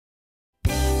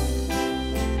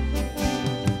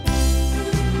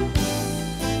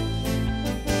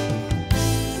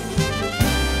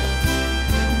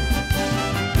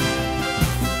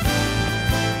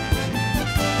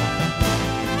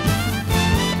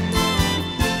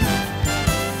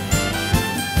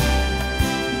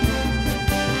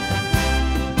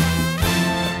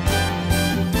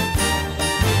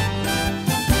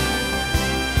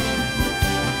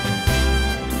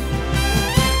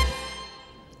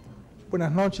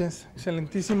Buenas noches,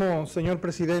 excelentísimo señor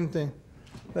presidente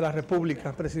de la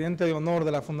República, presidente de honor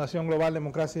de la Fundación Global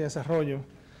Democracia y Desarrollo,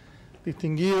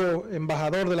 distinguido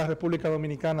embajador de la República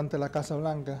Dominicana ante la Casa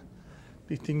Blanca,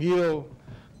 distinguido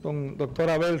doctor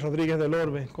Abel Rodríguez del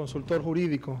Orbe, consultor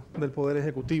jurídico del Poder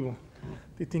Ejecutivo,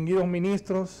 distinguidos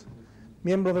ministros,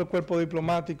 miembros del cuerpo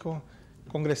diplomático,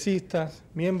 congresistas,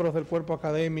 miembros del cuerpo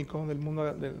académico, del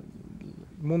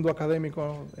mundo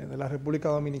académico de la República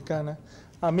Dominicana,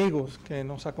 amigos que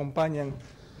nos acompañan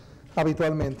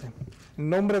habitualmente.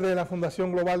 En nombre de la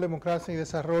Fundación Global Democracia y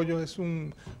Desarrollo es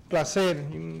un placer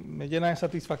y me llena de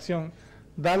satisfacción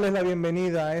darles la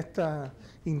bienvenida a esta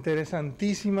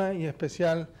interesantísima y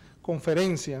especial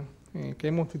conferencia que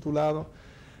hemos titulado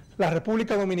La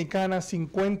República Dominicana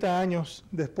 50 años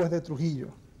después de Trujillo.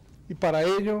 Y para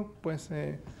ello, pues,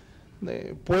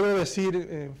 puedo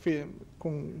decir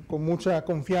con mucha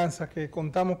confianza que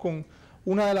contamos con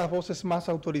una de las voces más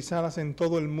autorizadas en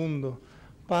todo el mundo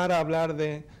para hablar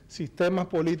de sistemas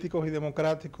políticos y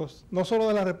democráticos, no solo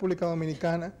de la República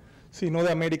Dominicana, sino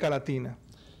de América Latina.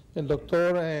 El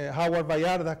doctor Howard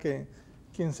Wiarda, quien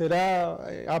será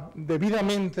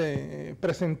debidamente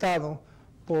presentado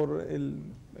por el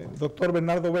doctor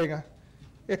Bernardo Vega,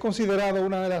 es considerado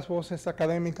una de las voces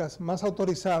académicas más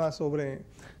autorizadas sobre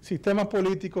sistemas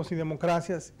políticos y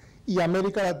democracias y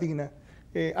América Latina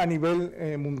a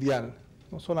nivel mundial,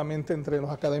 no solamente entre los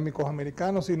académicos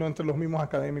americanos, sino entre los mismos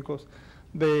académicos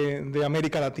de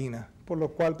América Latina, por lo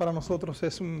cual para nosotros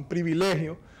es un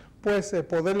privilegio pues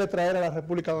poderle traer a la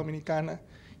República Dominicana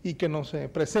y que nos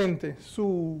presente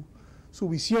su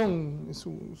visión,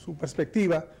 su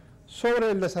perspectiva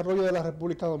sobre el desarrollo de la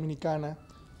República Dominicana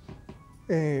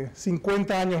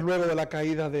 50 años luego de la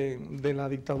caída de la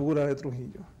dictadura de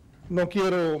Trujillo. No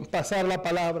quiero pasar la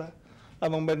palabra a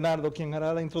don Bernardo, quien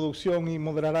hará la introducción y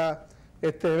moderará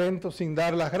este evento, sin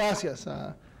dar las gracias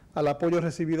al apoyo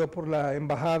recibido por la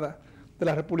Embajada de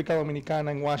la República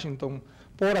Dominicana en Washington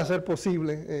por hacer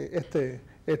posible este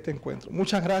encuentro.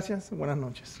 Muchas gracias, buenas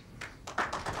noches.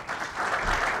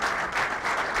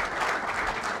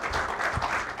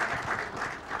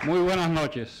 Muy buenas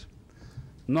noches.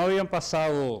 No habían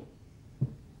pasado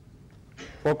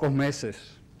pocos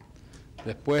meses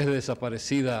después de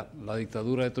desaparecida la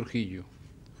dictadura de Trujillo,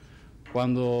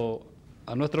 cuando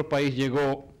a nuestro país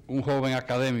llegó un joven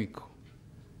académico,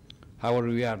 Howard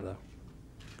Wiarda,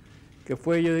 que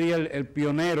fue, yo diría, el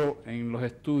pionero en los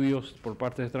estudios por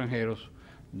parte de extranjeros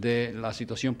de la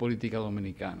situación política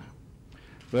dominicana.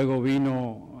 Luego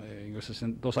vino,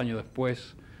 2 años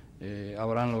después,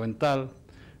 Abraham Lovental,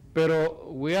 pero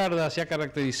Wiarda se ha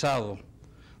caracterizado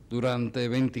durante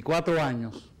 24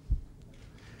 años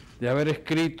de haber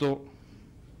escrito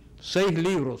 6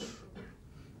 libros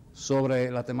sobre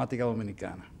la temática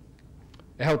dominicana.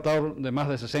 Es autor de más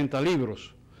de 60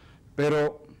 libros,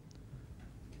 pero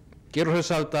quiero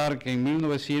resaltar que en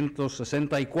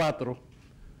 1964,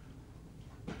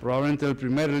 probablemente el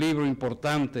primer libro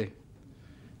importante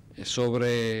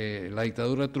sobre la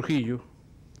dictadura de Trujillo,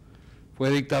 fue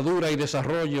Dictadura y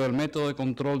Desarrollo, el método de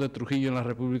control de Trujillo en la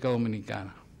República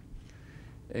Dominicana.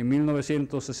 En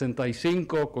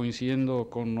 1965, coincidiendo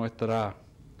con nuestra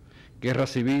guerra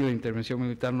civil e intervención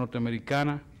militar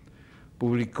norteamericana,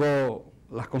 publicó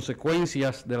Las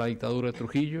consecuencias de la dictadura de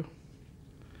Trujillo.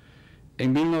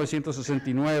 En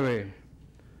 1969,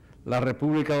 La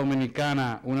República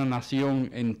Dominicana, una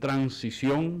nación en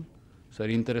transición.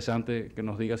 Sería interesante que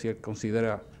nos diga si él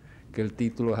considera que el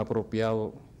título es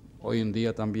apropiado hoy en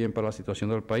día también para la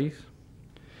situación del país.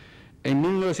 En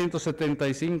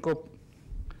 1975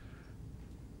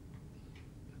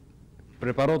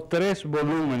 preparó 3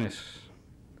 volúmenes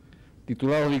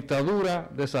titulados Dictadura,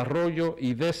 Desarrollo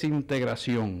y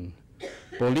Desintegración,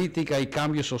 Política y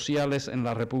Cambios Sociales en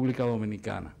la República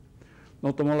Dominicana.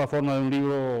 No tomó la forma de un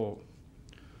libro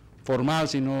formal,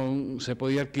 sino se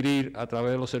podía adquirir a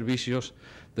través de los servicios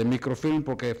de microfilm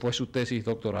porque fue su tesis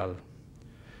doctoral.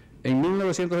 En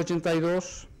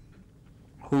 1982,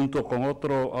 junto con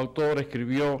otro autor,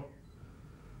 escribió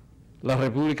La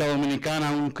República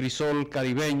Dominicana, un crisol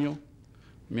caribeño.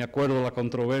 Me acuerdo la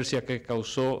controversia que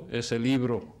causó ese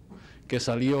libro que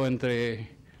salió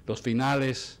entre los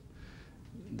finales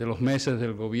de los meses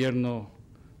del gobierno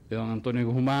de don Antonio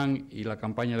Guzmán y la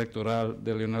campaña electoral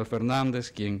de Leonel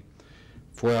Fernández, quien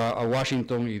fue a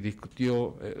Washington y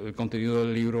discutió el contenido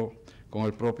del libro con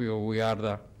el propio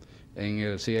Wiarda en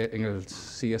el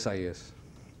CSIS.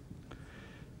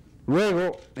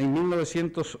 Luego, en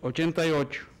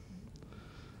 1988,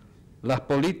 Las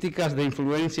políticas de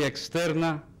influencia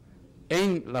externa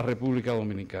en la República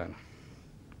Dominicana.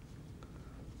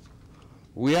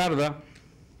 Wiarda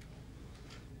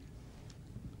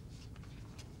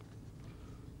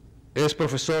Es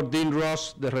profesor Dean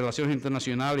Rusk de Relaciones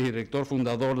Internacionales y director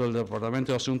fundador del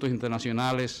Departamento de Asuntos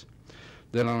Internacionales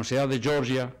de la Universidad de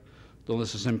Georgia, donde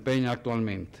se desempeña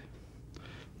actualmente.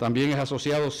 También es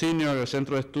asociado senior del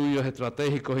Centro de Estudios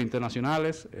Estratégicos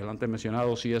Internacionales, el antes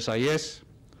mencionado CSIS,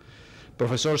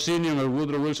 profesor senior en el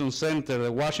Woodrow Wilson Center de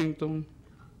Washington.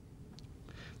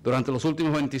 Durante los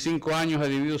últimos 25 años ha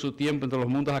dividido su tiempo entre los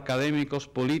mundos académicos,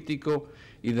 político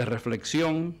y de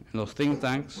reflexión en los think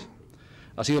tanks.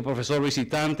 Ha sido profesor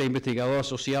visitante e investigador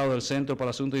asociado del Centro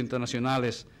para Asuntos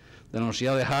Internacionales de la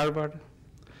Universidad de Harvard,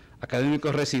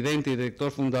 académico residente y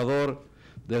director fundador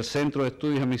del Centro de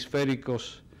Estudios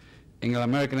Hemisféricos en el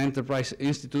American Enterprise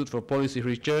Institute for Policy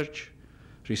Research,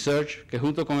 que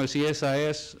junto con el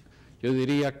CSIS, yo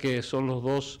diría que son los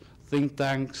dos think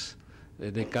tanks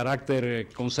de carácter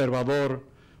conservador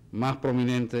más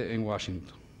prominentes en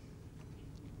Washington.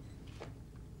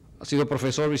 Ha sido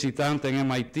profesor visitante en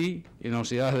MIT y en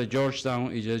las universidades de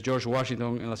Georgetown y de George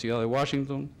Washington en la ciudad de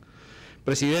Washington,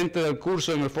 presidente del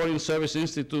curso en el Foreign Service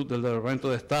Institute del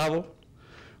Departamento de Estado,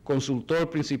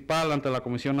 consultor principal ante la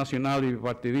Comisión Nacional y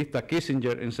Bipartidista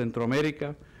Kissinger en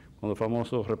Centroamérica, con el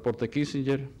famoso reporte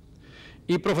Kissinger,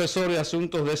 y profesor de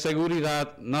Asuntos de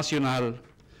Seguridad Nacional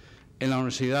en la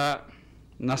Universidad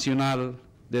Nacional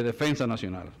de Defensa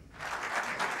Nacional.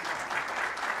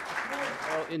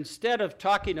 Instead of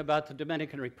talking about the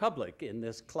Dominican Republic in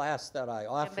this class that I En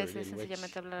offered, vez de in which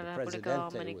sencillamente hablar de la the República Presidente was one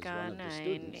of the Dominicana en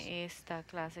students, esta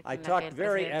clase I con la que talked el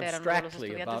very presidente era uno de los abstractly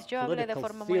estudiantes, about yo hablé de political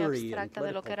forma muy theory and abstracta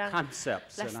de lo que political eran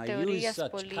concepts, las and I use teorías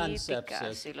such concepts políticas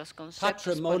as y los conceptos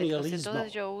políticos. patrimonialismo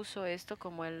Entonces yo uso esto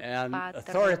como el and patrimonialidad,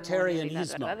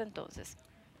 authoritarianismo ¿verdad? Entonces,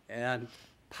 and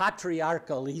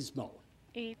patriarchalismo.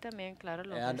 y también, claro,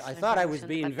 lo que And es I la thought I was información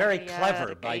being de very patriarca,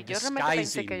 clever by y yo realmente pensé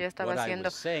disguising que yo estaba what I siendo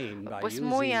was saying by pues using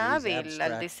muy these hábil al abstract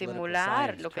political disimular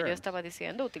science lo que yo terms. estaba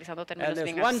diciendo, utilizando And términos there's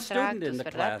bien one student in abstractos, the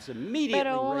 ¿verdad? class immediately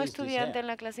Pero un raised his estudiante en hand.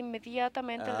 la clase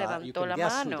inmediatamente You levantó can la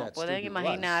guess who mano. that Pueden student was.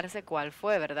 imaginarse cuál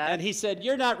fue, ¿verdad? And he said,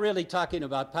 "You're not really talking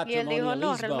about Y él dijo,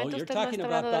 no, patrimonialismo, realmente you're usted no talking está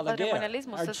about hablando de Balaguer,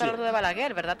 patrimonialismo, usted aren't está hablando you?" de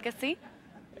Balaguer, ¿verdad que sí?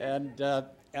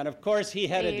 And of course he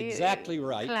had it Y, exactly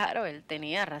right. claro, él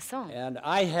tenía razón. And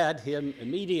I had him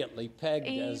immediately pegged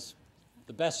Y as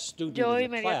the best student yo in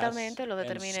the class inmediatamente lo and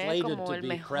determiné slated como to el be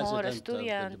mejor president of the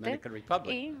estudiante Dominican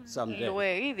Republic y someday.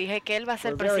 luego dije que él va a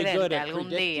ser We're very good presidente at algún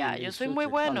predicting día. these Yo soy muy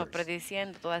future bueno comers.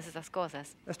 prediciendo todas esas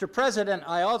cosas. Mr. President,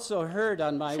 I also heard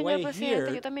on my Señor way presidente,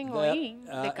 here yo también that oí de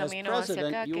as camino hacia acá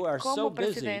president que you are so como busy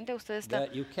presidente usted está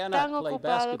that you cannot tan play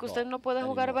ocupado que usted basketball no puede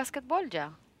jugar anymore, básquetbol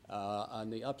ya. on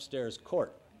the upstairs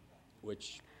court,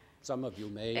 which some of you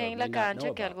may or En may la not cancha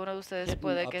know que about. algunos de ustedes Hidden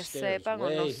puede que upstairs, sepan o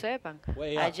no way- sepan.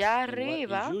 way up Allá in what is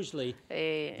arriba, usually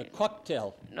the eh,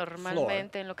 cocktail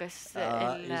normalmente en lo que es is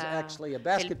actually a el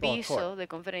basketball piso court. de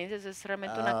conferencias es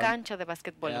realmente una cancha de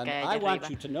básquetbol lo que hay And I allá want arriba.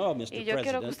 you to know, Mr. Y yo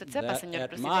quiero que President, usted sepa, that señor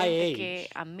at my presidente, que age,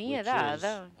 a mi which edad, is,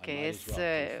 I que might es, as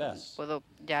well confess, puedo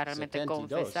ya realmente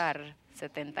 72, confesar, I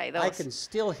 72, can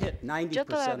still hit 90% yo of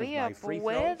todavía my free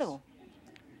puedo throws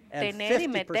and tener y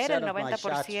meter 50% el of my shots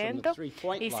from the 90%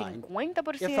 three-point y line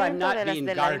 50% not de las being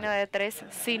de la línea guarded. de tres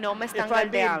si no me están If I'm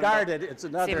being galdeando. guarded, it's Si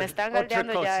another me están otra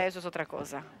galdeando cosa. ya eso es otra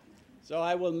cosa. So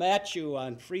I will match you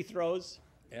on free throws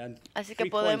and Así que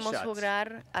three-point podemos shots.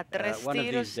 jugar a 3 one of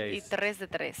tiros these y days, 3 de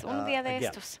 3. Un día de again.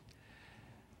 estos.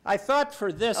 I thought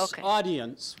for this Okay.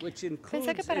 audience, which includes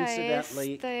Pensé que para,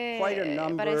 incidentally quite a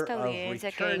number esta of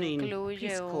audiencia que returning incluye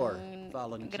Peace Corps un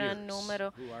volunteers gran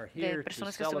número who are de here to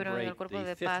personas que estuvieron en el celebrate Cuerpo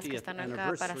the de Paz que 50th están acá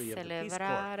para anniversary of the Peace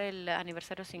celebrar Corps el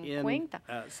aniversario in 50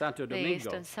 Santo de Domingo,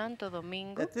 esto en Santo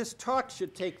Domingo, that this talk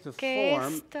should take the que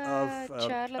form esta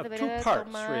charla of debería two de parts,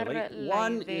 tomar really. la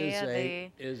One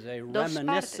idea is a dos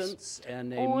reminiscence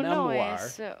and a Uno memoir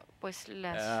es pues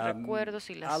los um, recuerdos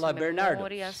y a las la Bernardos,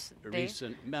 memorias a de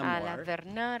recent a la memoir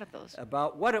Bernardos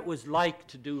about what it was like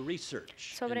to do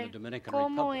research in sobre the Dominican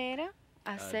cómo Republic. era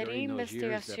hacer during those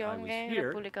years that I investigación was en here.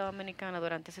 República Dominicana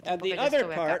durante ese And tiempo the que yo other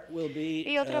estuve acá. part will be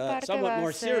Y otra parte somewhat va more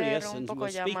a ser serious un and poco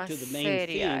will ya speak más to the main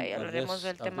seria y theme hablaremos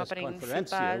del tema of this conferencia,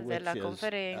 principal de which la is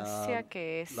conferencia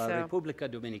que es La República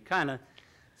Dominicana,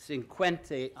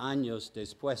 50 años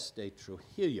después de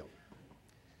Trujillo.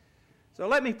 So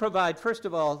let me provide, first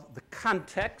of all, the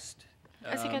context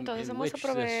así que entonces in vamos a which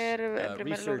proveer this en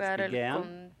primer research lugar el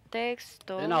began.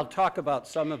 contexto Then I'll talk about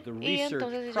some of the y research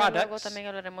entonces ya luego products también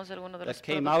hablaremos de algunos de los that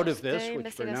came out productos of this, de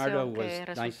which Bernardo investigación was que nice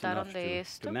resultaron enough de to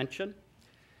esto. mention.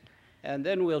 And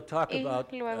then we'll talk Y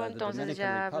about luego the entonces Dominican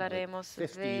ya Republic hablaremos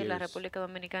 50 de la years República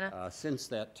Dominicana since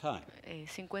that time.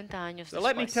 50 años So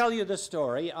let me después. tell you the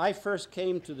story. I first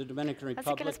came to the Dominican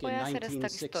Así que les Republic voy in a hacer esta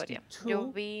historia.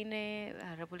 Yo 1962. vine a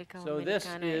la República So this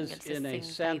Dominicana en el is, in a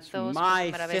sense, 62 por my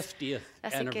primera vez. 50th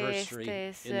Así que anniversary este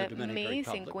es in the Dominican mi Republic,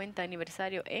 50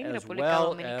 aniversario en as República well as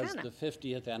Dominicana. the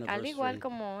 50th Al igual anniversary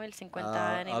como el 50 of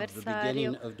the aniversario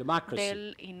beginning of democracy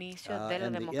del inicio de la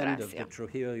and the end of the democracia.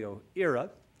 Trujillo era.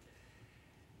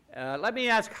 Let me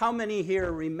ask how many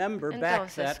here remember back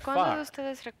Entonces, that ¿cuántos de far?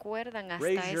 ustedes recuerdan hasta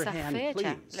Raise your esa hand, fecha?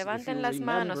 please, if Levanten you las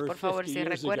manos, remember por favor, 50 si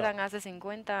years recuerdan ago. hace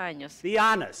 50 años. Be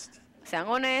honest. Sean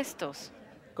honestos.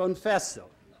 Confesso.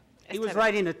 He was Está bien.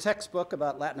 writing a textbook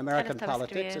about Latin Él American estaba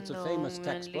politics. It's a escribiendo famous un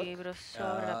textbook, libro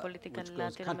sobre la política which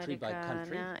goes country by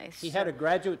country. latinoamericana. Es He had a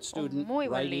graduate un student muy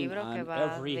buen writing libro que on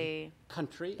va every de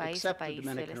country país a except the país. Él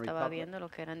Dominican estaba Republic. viendo lo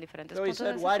que eran diferentes So he puntos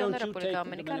de said, "Why decisión de don't you República take the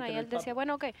Dominicana. Y él Dominican decía,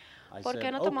 bueno, ok, I ¿por qué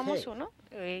said, no tomamos "Okay." uno?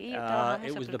 Y It trabajamos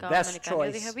was the República best Dominicana.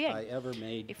 Yo dije, choice bien. I ever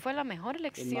made Y fue la mejor in my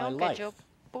elección que yo life.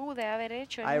 pude haber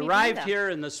hecho I en mi arrived vida. here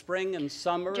in the spring and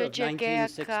summer Yo of llegué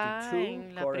acá 1962,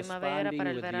 en la primavera para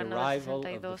el corresponding with the verano del arrival of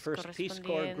the 62, first Peace Corps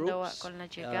correspondiendo groups con la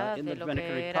llegada in de the lo Dominican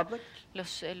que era Republic.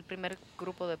 el primer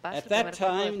grupo de paz, At el that primer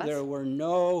grupo de time, paz. there were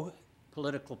no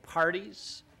political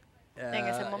parties. En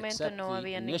ese momento except no the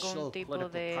había initial ningún tipo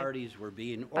political de parties were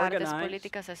being partes organized.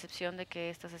 políticas, a excepción de que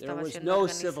estas There estaban was siendo no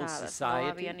civil organizadas. No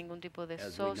había society, ningún tipo de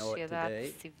as we know it sociedad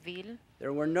today. civil.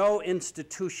 There were no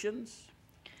institutions.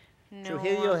 No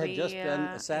Trujillo had just había been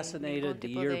ningún assassinated the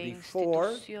tipo year de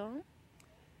before. institución.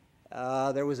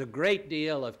 There was a great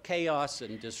deal of chaos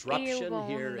and Y disruption hubo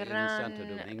here un in gran Santo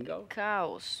Domingo.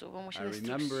 caos, hubo mucha I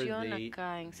remember destrucción the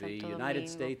acá en Santo United Domingo.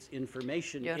 States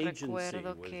Information Yo Agency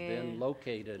recuerdo was que then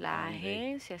located la on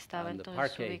agencia estaba on the entonces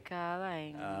Parque, ubicada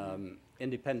en el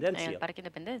Independencia. Parque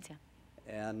Independencia.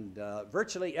 And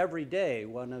virtually every day,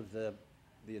 one of the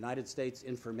United States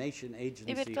Information Y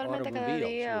Agency virtualmente cada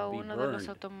día automobiles would be uno de los burned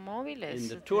automóviles in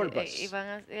the tour bus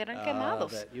eran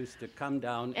quemados that used to come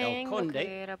down El en lo Conde.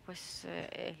 que era pues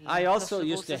I also los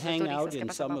used to buses, los hang out turistas que in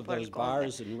some pasaban of por el those Conde.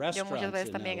 bars and Yo restaurants muchas veces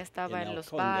in también El estaba en El los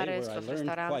Conde, bares, where I los learned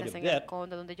restaurantes quite a en El bit.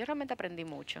 Conde, donde yo realmente aprendí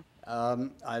mucho.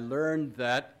 I learned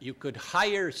that you could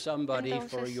hire somebody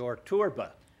for Entonces, your tour bus.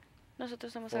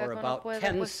 Nosotros hemos for acá que uno about puede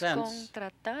 10 pues, cents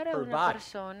contratar a per una body.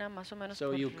 persona más o menos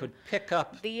So por you could pick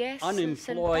up 10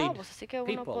 unemployed centavos, así que uno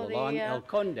people along podía El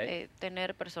Conde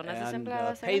tener personas and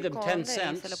desempleadas pay en El them 10 Conde y se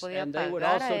le cents, podía and they would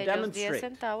pagar also a ellos 10 demonstrate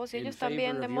centavos y in ellos favor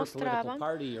también of your political demostraban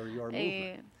party or your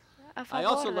movement. a I favor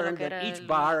also de lo learned que that era each el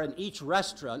bar and each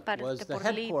restaurant parte was the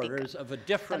política. headquarters of a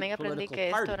different También aprendí political que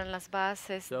esto party. eran las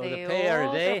bases So de the PRD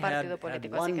otro partido had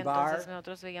político. Así one que bar entonces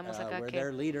nosotros veíamos acá where que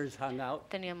their leaders hung out.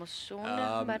 teníamos un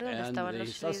Um, bar donde and estaban the los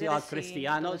social líderes y donde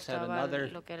cristianos had estaba another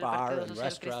lo que era el bar Partido and Social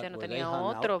restaurant Cristiano where they tenía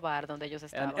hung otro out. bar donde ellos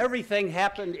And estaban. everything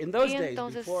happened in those Y days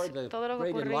entonces, before the todo lo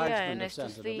que great ocurría enlargement en of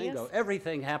estos Santo Domingo. días,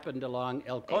 Everything happened along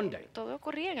El Conde, todo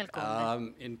ocurría en El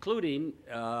Conde, including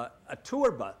a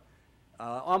tour bus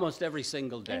almost every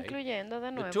single day. incluyendo de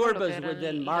The nuevo tour lo bus que would eran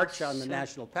then march on the los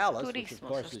National Palace, which of turismos,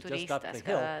 course los is just up the turistas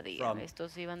hill cada día. from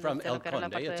Estos iban from desde El lo que era la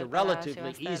Conde. parte It's a del palacio relatively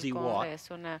hasta El easy Conde. walk. Es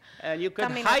una And you could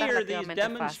caminata hire these relativamente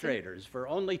fácil. demonstrators for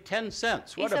only 10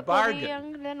 cents. Y What se a bargain.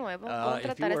 podían de nuevo If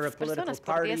contratar you a were a estas political personas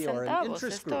por 10 party or an centavos.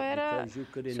 interest Esto group, era because you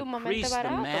could sumamente increase the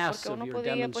barato mass porque of uno your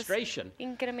podía pues, demonstration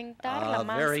incrementar la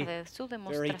masa very, de su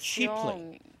very cheaply.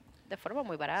 demostración de forma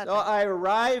muy barata. So I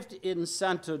arrived in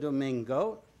Santo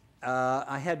Domingo.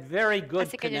 I had very good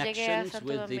Así que yo llegué a connections Santo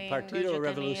with the Domingo, Partido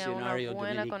yo tenía una Revolucionario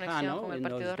buena conexión Dominicano con el in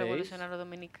Partido those days. Revolucionario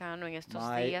Dominicano en estos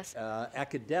My días.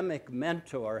 academic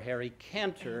mentor, Harry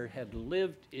Cantor, had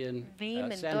lived in Mi San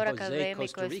mentor Jose, académico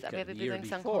Costa Rica, había the vivido year en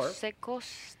San before, José,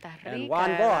 Costa and Rica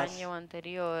Juan el Bosch año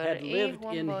anterior. had Y lived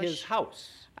Juan in Bosch his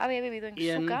house había vivido en su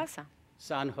in casa,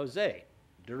 San Jose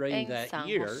during en that San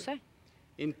year, José.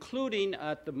 including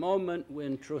at the moment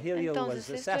when Trujillo was Entonces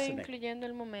estoy assassinated. incluyendo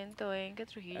el momento en que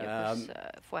Trujillo Um, pues,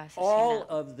 fue All asesinado.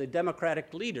 of the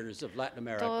democratic leaders of Latin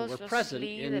America Todos were los present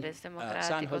in líderes San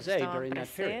democráticos Jose estaban during that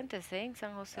period. presentes en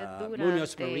San José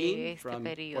Munoz durante Marin este from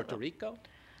Puerto periodo. Rico,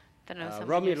 Tenemos a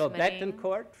Romulo Muñoz Marín,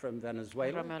 Betancourt from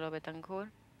Venezuela, Romulo Betancourt,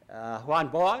 Juan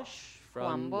Bosch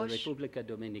Juan from Bosch, the República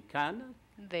Dominicana,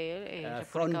 de República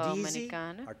Frondizi,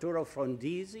 Dominicana, Arturo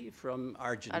Frondizi from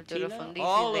Argentina, Frondizi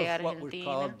all de of what were Argentina.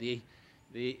 called the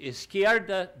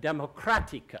Izquierda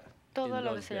Democrática todo in lo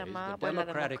que those se days, llamaba the pues, la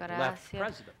Democratic left democracia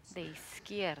presidents. de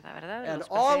izquierda, ¿verdad? And Los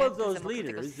all of presidentes those democráticos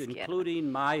leaders, de izquierda.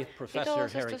 including my Y professor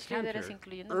todos Harry estos líderes, Cantor,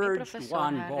 incluyendo mi urged profesor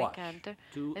Juan Harry Bosch Cantor,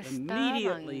 to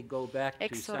immediately estaban go back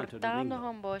to Santo exhortando a Domingo.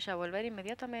 Juan Bosch a volver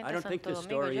inmediatamente I a don't think Santo this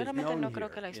Domingo. story Yo is realmente known no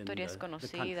creo que la here in historia es the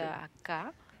conocida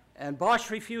acá. And Bosch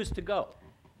refused to go.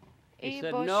 He Y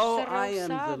said, Bosch no, se I am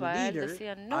the rehusaba. Él leader.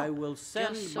 decía, I no, will yo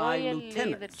send my soy el líder,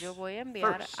 lieutenants yo voy a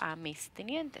enviar first. a mis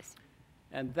tenientes.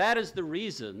 And that is the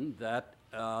reason that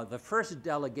the first Y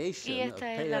delegation of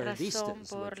esta es la razón periodistas,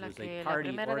 por which la was que a la party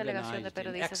primera delegación de organized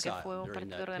in periodistas, que exile fue un during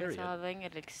partido that period, organizado en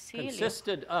el exilio,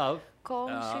 consisted of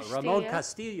consistía Ramón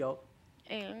Castillo,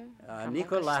 en Ramón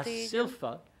Nicolás Castillo,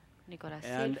 Silva, Nicolás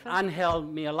and Silva Ángel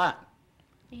Milán,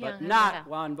 y but Ángel not Milán.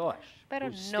 Juan Bosch, Pero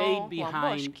who no stayed Juan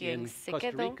behind Bosch, quien in se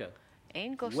Costa quedó Rica,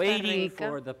 en Costa waiting Rica,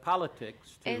 for the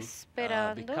politics to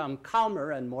esperando become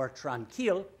calmer and more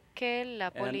tranquil. que la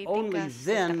And only política se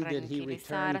then did he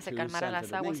return tranquilizara, se to calmaran las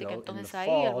Santo aguas y que Domingo in entonces the ahí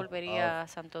él fall volvería a of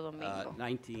Santo Domingo.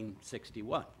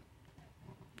 1961.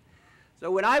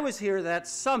 So when I was here that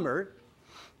summer,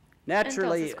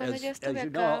 naturally, Entonces, cuando yo as estuve you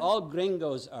know, acá, all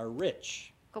gringos are rich.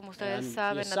 Como ustedes And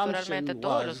saben, the naturalmente assumption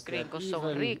todos was los that gringos son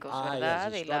even ricos, I, ¿verdad?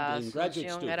 as a Y la struggling graduate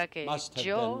asunción era student, que must have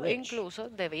yo been rich. incluso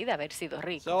debí de haber sido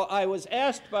rico. So I was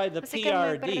asked by the Así que me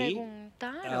PRD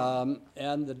preguntaron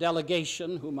and the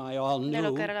delegation, whom I all de lo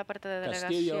knew, que era la parte de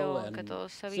Castillo delegación, que and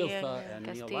todos sabían, Silva and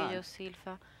Castillo, Milán,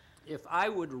 Silva, if I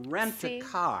would rent si a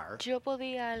car yo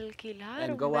podía alquilar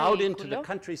and un go out into the vehículo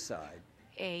countryside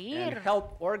e and ir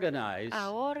help organize a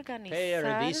organizar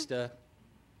periodista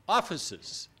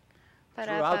offices para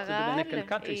throughout the Dominican pagarle y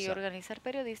countryside. organizar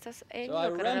periodistas en So I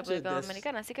lo que era la rented República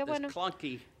Dominicana. Así que this bueno,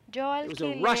 clunky, yo it was a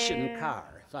Russian alquilé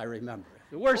car, if I remember.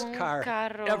 The worst un car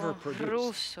carro ever produced.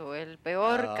 ruso, el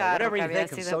peor carro whatever que you había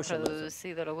think of sido socialism,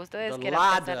 producido. Lo que ustedes The quieran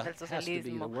Lada pensar del has to be the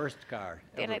socialismo, worst car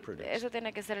ever produced. eso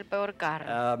tiene que ser el peor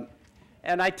carro.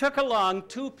 And I took along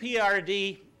 2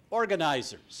 PRD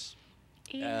organizers,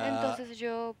 Y entonces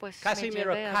yo pues me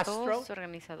Casimiro llevé a Castro, dos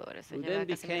organizadores. who Me llevé then a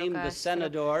Casimiro became the Castro,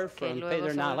 senador que from luego se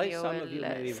Pedernales. volvió Some of you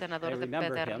el may senador de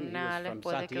remember him. He was Pedernales. from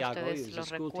Puede que Santiago. He ustedes was lo a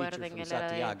school teacher recuerden. from Él era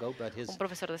Santiago, but un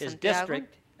profesor de his Santiago.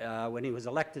 district, when he was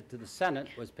elected to the Senate,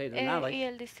 was Pedernales. Y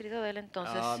el distrito de él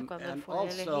entonces, cuando él And fue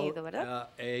also elegido, ¿verdad?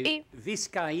 a Y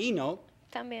Vizcaíno,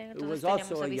 también who was entonces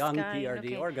teníamos also a a young Vizcaíno, PRD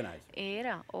que organizer.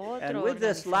 era otro And with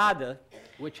this organizador. Lada,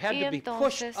 which had Y to be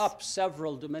pushed entonces, up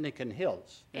several Dominican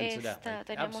hills, incidentally,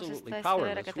 teníamos absolutely esta escalera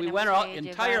powerless. que We teníamos went que out llevar,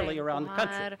 entirely around the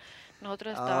country. empujar.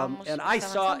 Nosotros estábamos And I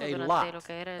saw avanzando a durante lot lo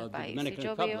que era el of the país. Y Dominican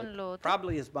yo vi un Republic, lote.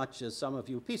 probably as much as some of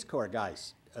you Peace Corps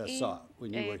guys saw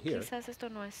when you were here. Quizás esto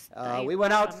no está We igual,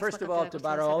 went la out, misma first of cantidad all, que to ustedes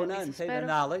Barahona and dices, pero-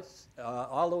 Pedernales,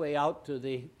 all the way out to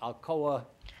the Alcoa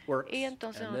Works. Y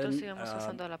entonces And nosotros then, íbamos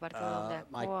pasando a la parte donde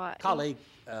my Alcoa, y colleague,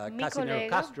 mi Casimiro colega,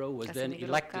 Castro, was then Casimiro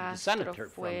elected the Castro, senator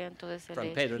fue entonces from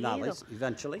elegido Pedernales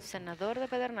eventually. senador de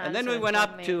Pedernales. And then we went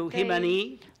up to eventualmente,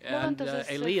 Jimení luego and entonces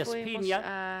Elias fuimos Piña,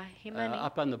 a Jimení,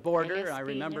 up on the border. Elias I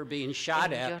remember Piña, being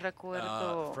shot y yo at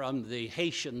recuerdo from the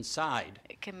Haitian side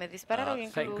que me dispararon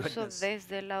thank incluso goodness.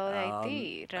 desde el lado de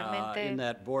Haití. In Realmente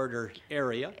that border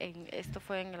area. esto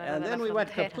fue en el área And de then la we went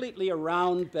frontera. completely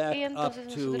around back Y up entonces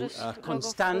to nosotros luego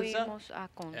Constanza fuimos a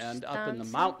and up in the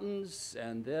Constanza. mountains,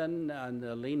 and then on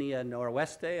the Linea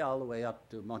Noroeste all the way up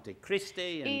to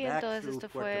Montecristi Y and back entonces through esto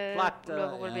Puerto fue Plata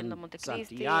luego volviendo a and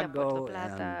Montecristi, a Puerto Santiago,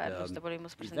 Plata, and nos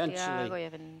devolvimos por Santiago y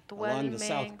eventually along the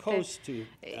south eventualmente coast to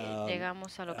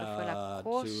llegamos a lo que fue la to La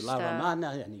costa.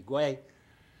 Romana and Higüey.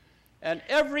 And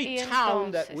every Y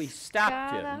town that we entonces, stopped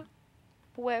cada in,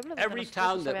 pueblo donde every nosotros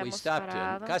town that we habíamos stopped in,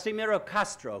 parado, Casimiro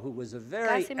Castro, who was a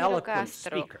very Casimiro eloquent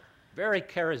Castro, speaker, very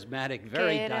charismatic, que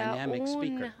very era dynamic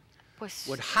speaker, pues,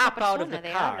 would una hop out of persona the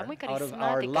de car, habla muy out of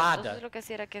our carismática. Lada, Entonces lo que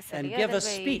hacía era que and salía give del a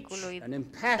speech, vehículo y an daba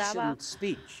impassioned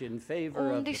speech in favor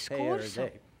un of the discurso.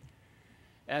 PRD.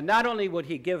 And not only would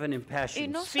he give an Y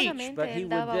impassioned no speech, solamente but he él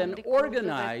would daba un then discurso de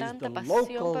organize tanta the pasión,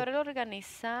 local pero él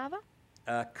organizaba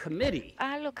committee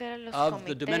a lo que eran los of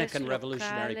the comités Dominican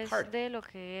Revolutionary locales Party, de lo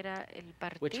que era el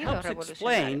which Partido helps Revolucionario.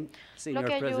 explain, Lo Señor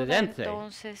que ayuda Presidente,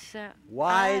 entonces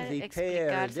why a the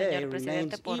explicar, PRD señor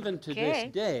presidente, remains por even to this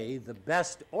qué day the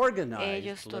best organized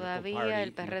ellos political todavía, party el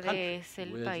in the PRD country, es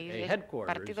el with país, a el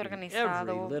headquarters partido in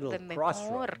organizado every little de mejor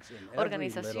crossroads, in every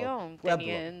organización, little pueblo,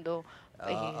 teniendo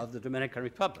of the Dominican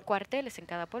Republic. cuarteles en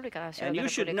cada pueblo y cada ciudad And de you la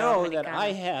should República know that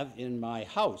I Dominicana. have in my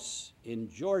house in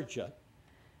Georgia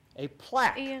a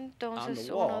plaque Y on entonces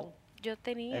the wall, yo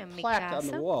tenía a en mi plaque on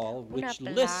the casa wall una which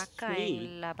lists placa me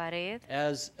en la pared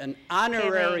as an que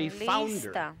honorary me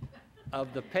founder enlista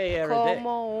of the PRD.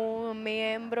 como un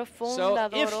miembro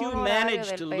fundador if you honorario manage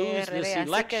del to lose PRD. this Así que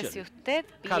election si usted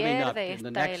coming up pierde in the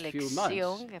esta next few elección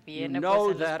months, que you viene know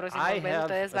pues, en los that próximos I meses, have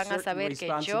ustedes a van a certain saber que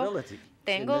yo responsibility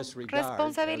tengo in this regard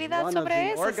responsabilidad as one of sobre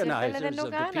the eso, siempre le organizers den of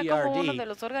lugar the como uno PRD de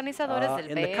los organizadores del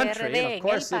in the country. PRD And of en el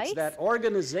course, it's país. that Y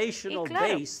organizational claro,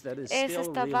 base that is es still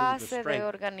esta really the base de strength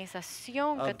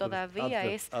organización que todavía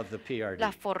es of the PRD.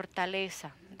 la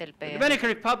fortaleza del The PR. Dominican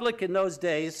Republic in those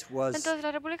days Entonces,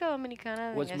 la República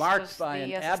Dominicana en was estos marked by an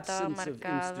días estaba absence of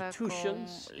marcada con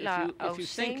institutions. la If you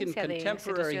think in ausencia de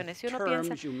contemporary instituciones. Si uno piensa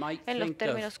terms, you might en los think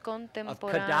términos of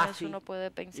contemporáneos, Gaddafi uno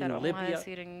puede pensar, in vamos a Libya,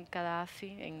 decir, en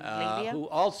Gaddafi, en Libia, who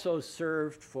also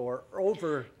served for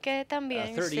over que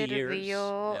también 30 years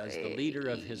sirvió, as the leader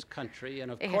of his country.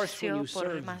 And of course, when ejerció you por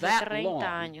serve más de that 30 long,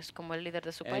 años como el líder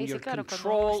de su and país. Y your claro, cuando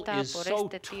control uno está is por so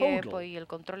este tiempo total, y el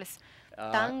control es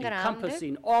tan grande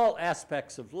encompassing all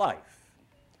aspects of life,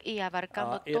 y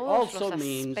abarcando it todos also los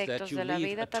means that aspectos you de la leave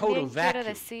vida, a total también quiere vacuum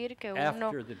decir que uno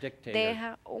after the dictator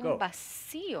deja un goes.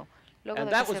 vacío luego And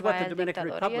de que that se was what vaya the el Dominican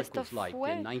dictador. Y Republic esto was like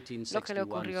fue in lo que le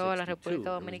ocurrió a la 1961-62. República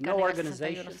There was Dominicana no en el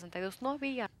organization. 61-62. No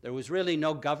había There was really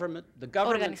no government. The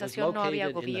government was organización, no había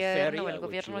located in the gobierno. feria, El which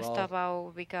gobierno you all estaba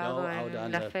ubicado know, out en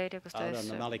on la the- feria que out on ustedes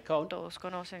the Malecón. todos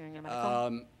conocen, en el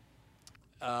Malecón.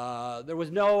 There were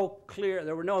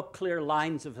no clear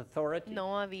lines of authority.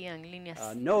 No habían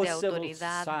líneas no de civil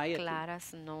autoridad society,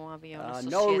 claras, no había una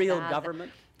no real sociedad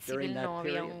government during civil, that no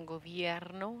había period. un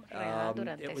gobierno real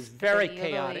durante It was este very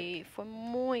periodo chaotic. y fue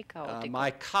muy caótico.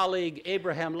 My colleague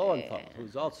Abraham Lowenthal,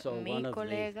 who's also Mi one of the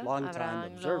colega, longtime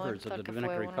Abraham observers of Lowenthal, the que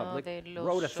Dominican fue uno Republic, de los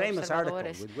wrote a famous article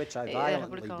observadores with which I de la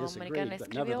violently República disagreed, Dominicana. but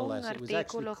Escribió un nevertheless it was actually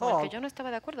artículo con el que called yo no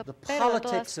estaba de acuerdo, The pero de todas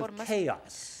Politics of formas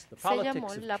Chaos. The se politics llamó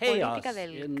of la chaos política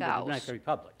del in the caos. Dominican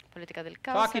Republic. Política del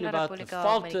caos en Talking la about the República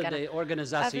falta Dominicana, de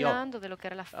organización hablando de lo que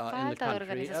era la in the falta de country at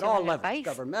organización all en el levels, país,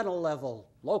 governmental level,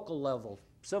 local level,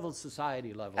 civil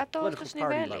society level, a todos political los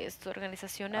party level. niveles,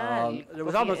 organizacional, There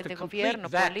was almost a de complete gobierno,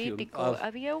 vacuum político, of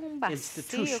había un vacío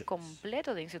institutions.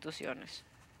 completo de instituciones.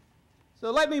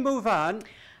 So let me move on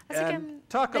Así que and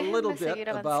talk a little déjenme seguir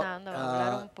bit avanzando, hablar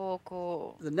about un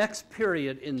poco the next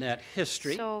period in that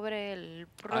history. sobre el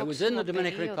I was in the próximo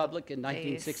Dominican periodo Republic in de esta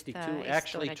 1962,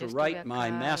 actually historia. to Yo estuve write acá my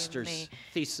y master's me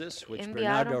thesis, which enviaron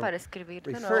Bernardo para escribir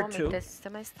de nuevo referred mi to, tesis de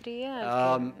maestría,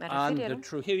 al que me on the refirieron,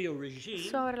 Trujillo regime.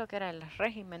 sobre lo que era el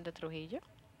régimen de Trujillo.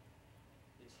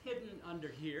 It's hidden under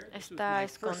here. This was Está my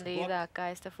first book. escondida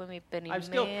acá, este fue mi I'm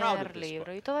still proud of primer this libro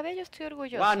book. y todavía yo estoy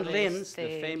orgulloso Juan de Linz, the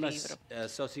este famous libro.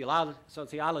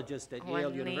 sociologist at Yale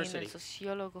Juan Lin, University, el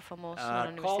sociólogo famoso de called la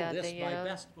Universidad this de my Yale,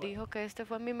 best book. dijo que este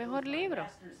fue mi mejor libro,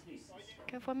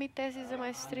 que fue mi tesis de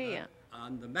maestría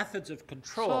on the methods of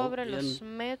control sobre los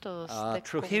in métodos de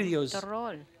Trujillo's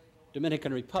control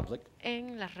Dominican Republic.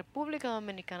 en la República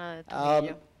Dominicana de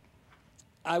Trujillo.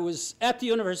 I was at the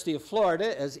University of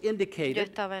Florida, as Yo indicated,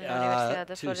 estaba en la Universidad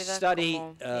de to Florida study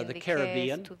como the indiqué,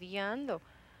 Caribbean. estudiando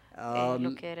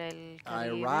lo que era el I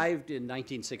Caribe. arrived in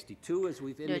 1962, as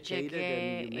we've Yo indicated,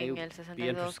 llegué and you en may el be 62,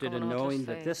 interested como in knowing nosotros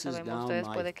that this is sabemos now ustedes,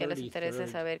 my puede que les interese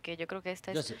 33rd saber que yo creo que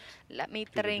esta es visit mi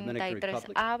to the Dominican 33ª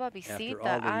Republic.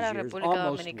 visita After all a la these years, República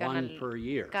almost Dominicana, one per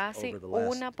year casi over the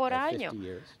last, una por año 50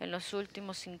 years. en los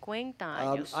últimos 50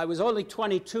 años. I was only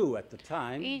 22 at the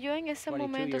time, Y yo en ese 22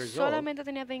 momento years solamente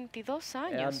tenía 22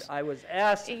 and años. I was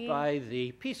asked Y by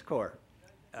the Peace Corps,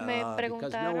 Me because no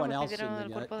preguntaron, one me else in pidieron the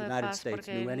del Cuerpo de United Paz States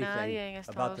porque knew nadie en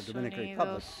anything about the Estados Dominican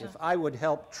Republic, Unidos, if I would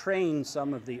help train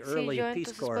some of the si early yo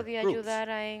Peace entonces Corps podía groups ayudar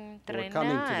a who were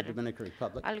coming to the entrenar Dominican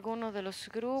Republic. algunos de los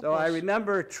So I grupos.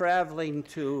 remember traveling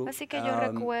Así que yo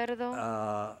recuerdo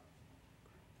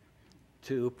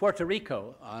to Puerto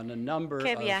Rico on a number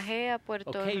que of viajé a Puerto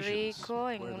occasions Rico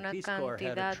en where the una Peace Corps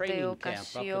had a cantidad de training camp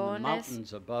up in the ocasiones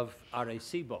mountains above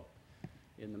Arecibo,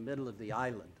 in the middle of the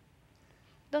island.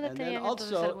 donde And then tenían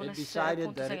entonces also it algunos decided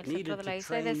puntos that en it el centro needed de to la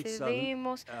isla y train some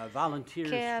decidimos volunteers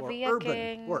que for había que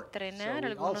urban work. So entrenar we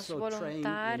algunos also trained in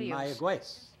voluntarios.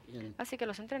 Mayagüez, in Así que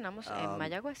los entrenamos en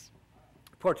Mayagüez,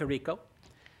 Puerto Rico.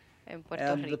 en Puerto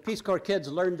And the Rico. Peace Corps kids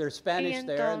learned their Spanish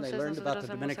there, and they entonces learned about the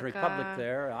nosotros Dominican vemos Republic acá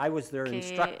there. I was their que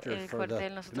instructor el for the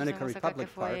cuartel nosotros Dominican vemos acá que Republic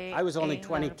part. fue I was only en la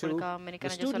 22. República The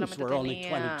Dominicana, yo students solamente were only tenía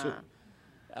 22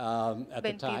 at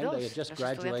the time. They had 22. just Los estudiantes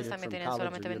graduated también from tenían college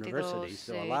solamente or university, 22.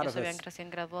 so a lot Ellos of habían us recién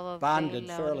graduado de bonded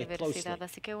la fairly universidad, closely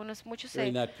así que muchos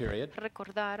during se that period.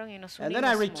 recordaron y nos And unimos then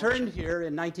I mucho. returned here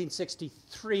in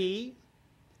 1963.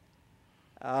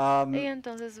 Y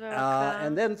entonces veo acá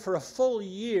And then for a full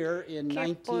year in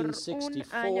que por un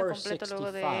año completo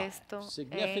luego de 1964, esto, en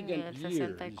significant el years, you may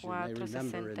 64,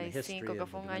 remember in the history 65, que of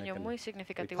fue the un año Dominican muy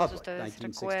significativo, si Republic, ustedes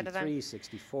recuerdan. 1963,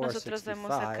 64, Nosotros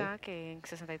vemos 65. acá que en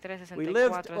 63, We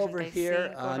lived 64, over here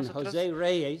 65, on nosotros Jose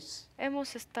Reyes.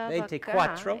 hemos estado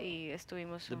 24. acá y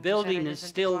estuvimos The en building José is Reyes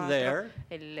still 24. there.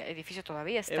 El edificio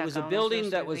todavía está It was a acá, building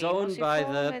nosotros that was vivimos, owned y by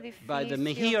fue un the edificio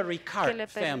Mejia que Ricard le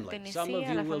family. Some of pertenecía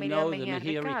a you la will familia know the Mejía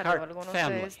Mejia Ricardo. Ricard Algunos de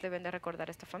family. ustedes deben de recordar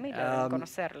esta familia, deben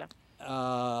conocerla.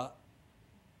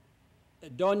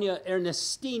 Doña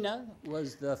Ernestina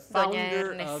was the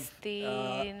founder of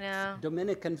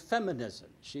Dominican feminism.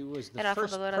 She was the Era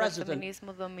first fundadora del president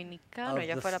feminismo dominicano. of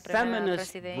Ella the fue la primera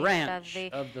feminist presidenta branch de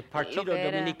of the lo Partido que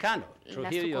era Dominicano, la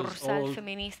Trujillo's sucursal old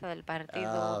feminista del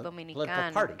Partido political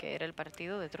Dominicano, party. que era el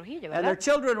partido de Trujillo, And their ¿verdad?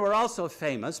 children were also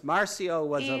famous. Marcio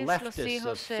was a Y los leftist of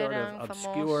hijos sort eran of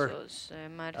obscure famosos.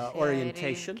 Marcia era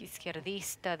orientation.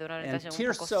 izquierdista, de una And orientación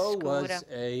un poco Tirso oscura. was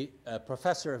a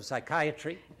professor of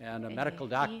psychiatry and a medical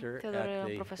doctor Y Teodoro era at un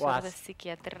the profesor de UAS.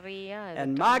 psiquiatría.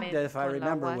 And doctor Magda, if I médico en la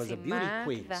remember, UAS, was y a beauty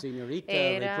queen, Magda señorita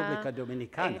era, República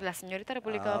Dominicana. la señorita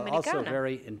República Also Dominicana.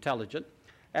 very intelligent.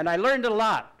 And I learned a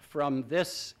lot from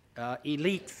this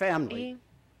elite family, Y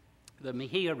the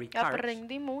Mejia Ricards.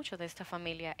 aprendí mucho de esta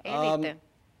familia élite.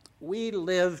 We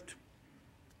lived,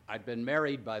 I'd been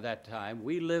married by that time,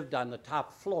 we lived on the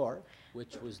top floor,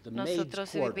 which was the maid's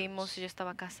Nosotros vivimos, quarters. yo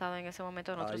estaba casada en ese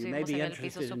momento, nosotros You may vivimos be en el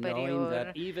piso interested in knowing superior,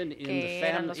 that even in que the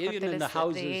eran los even in the cuarteles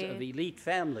houses of de, elite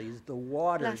families, the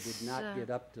water las, did not get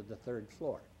up to the third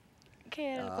floor. que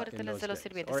eran in cuarteles those de los days.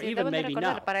 sirvientes. Or Sí, even deben de maybe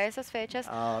recordar, now, para esas fechas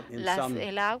in las, some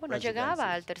el agua no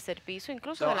llegaba al residences. tercer piso,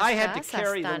 incluso So de las I had to casas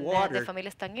carry the tan, de water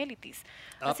familias tan élites.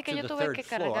 up Así que to yo the tuve third que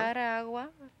floor. cargar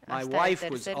agua My hasta wife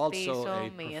el was tercer also piso. a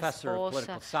Mi professor of esposa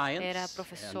political science era and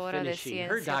profesora de finishing her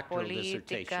ciencia doctoral política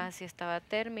dissertation y estaba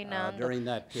terminando during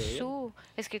that period. su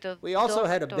escrito We also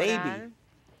had a doctoral. baby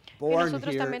Y born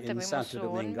nosotros here también in tuvimos Santo un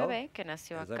Domingo, bebé que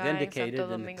nació as I've acá en indicated, Santo in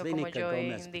the Domingo, como Clínica yo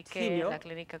Gómez indiqué, en Patiño. la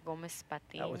clínica Gómez That was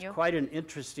Patiño, quite an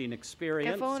interesting que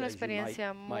experience, fue una as you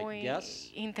experiencia might muy guess.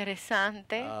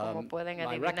 interesante, como pueden My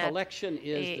adivinar. recollection is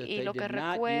that Y they lo que did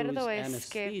not recuerdo use es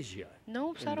que anesthesia no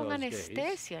in usaron those days.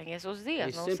 anestesia en esos They días,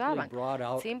 no simply usaban. brought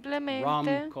out Simplemente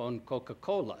rum con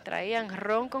Coca-Cola. traían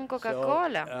ron con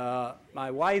Coca-Cola. So, my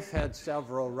wife had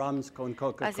several rums con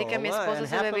Coca-Cola. Así que mi esposo and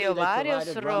se happily bebió they varios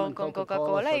provided ron and con Coca-Cola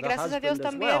Coca-Cola for y the gracias a Dios husband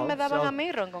as también well. me daban So a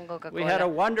mí ron con we had a Coca-Cola.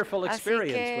 wonderful Así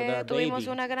experience with que our tuvimos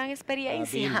baby una gran being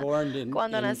experiencia born in,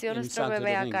 cuando nació in nuestro Santo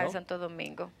bebé acá en Domingo. Santo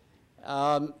Domingo.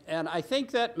 And I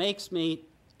think that makes me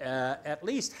at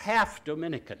least half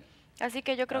Dominican. Así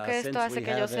que yo creo que esto since hace we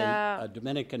que yo have sea a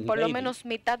Dominican por lo baby. menos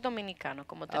mitad dominicano,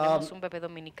 como tenemos un bebé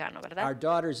dominicano, Our ¿verdad?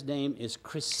 daughter's name is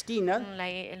Christina,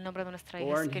 El nombre de nuestra hija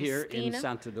es born here in Cristina,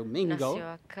 Santo Domingo. nació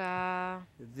acá,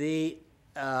 The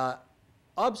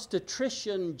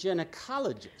obstetrician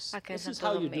gynecologist. acá en This is Santo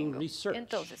how you do Domingo. research.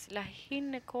 Entonces, la The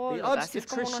ginecóloga, así es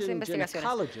como uno hace obstetrician investigaciones.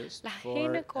 gynecologist La for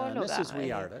ginecóloga Mrs.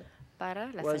 Wiarda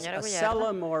para la was señora Acela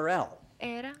Wiarda Morel,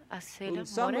 era Acela whom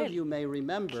some of Morel, you may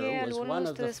remember que was algunos one de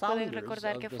of the ustedes pueden founders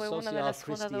recordar of que the fue una de Social las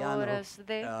Cristiano fundadoras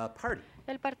Party.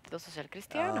 del Partido Social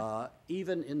Cristiano.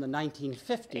 Even in the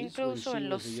 1950s, when Incluso she en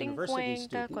los was a university 50,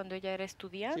 student, cuando ella era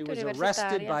estudiante she was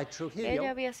arrested by universitaria, Trujillo. ella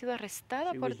había sido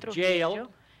arrestada She por was Trujillo, jailed,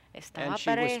 estaba and she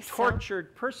was presa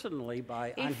tortured personally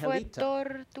by y fue Angelita.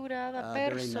 torturada during that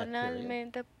period.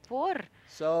 personalmente por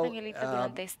So, Angelita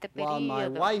durante este while my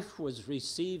periodo. wife was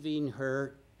receiving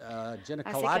her Así que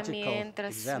gynecological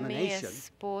mientras mi examination,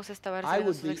 esposa estaba I recibiendo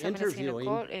would sus be exámenes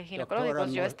interviewing ginecológicos,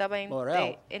 yo Dr. estaba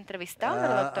Morel entrevistando a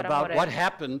la doctora about what Morel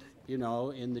happened, you know,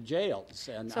 in the jails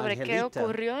and sobre qué Angelita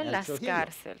ocurrió en and las Trujillo.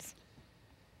 cárceles.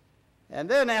 And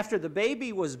then after the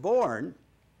baby was born,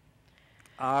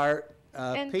 our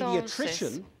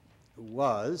pediatrician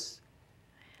was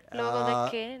Luego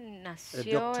de que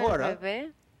nació doctora, el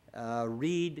bebé,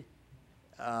 Reed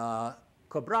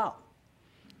Cabral.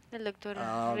 el doctor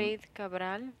Reed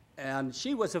Cabral, And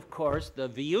she was, of course, the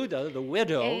viuda, the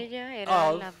widow ella era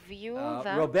of la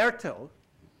viuda Roberto,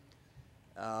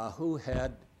 who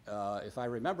had, if I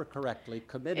remember correctly,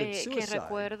 committed que suicide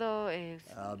recuerdo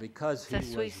because he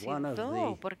se was one of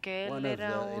suicidó the, porque one él of era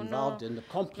the uno involved in the de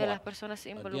las complot personas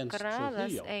against involucradas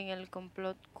Trujillo. en el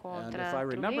complot And if contra I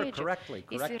remember Trujillo. correctly,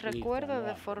 Y si correct me if I'm recuerdo de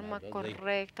wrong, forma the-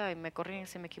 correcta, y me corrigen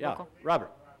si me Yeah, equivoco,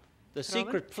 Robert. The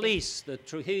secret sí. police, the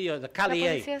Trujillo, the la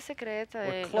Calier, policía secreta were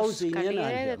de los closing in on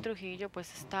Calier de him. Trujillo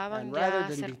pues estaban And ya rather than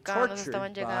be cercanos, tortured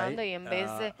estaban llegando y en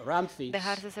vez de Ramfis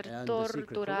dejarse ser and the secret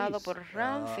torturado police, por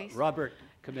Ramfis, Robert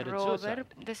committed suicide.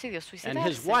 Robert decidió And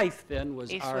his suicidarse. wife then was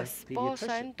Y su our esposa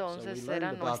pediatrician. entonces So we era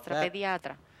learned about nuestra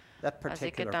pediatra. that Así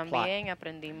que particular también plot.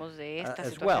 aprendimos de esta as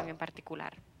situación well. en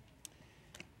particular.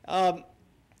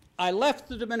 I left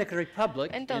the Dominican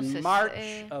Republic Entonces, in March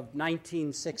of yo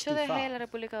dejé la 1965.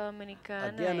 República Dominicana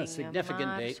Again, a en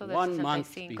significant date, marzo del 1 month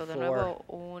 65, de before nuevo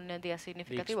un día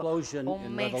significativo, explosion un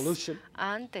and mes revolution.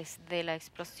 antes de la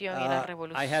explosión y la I had a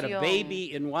revolución.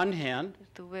 baby in one hand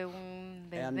Tuve un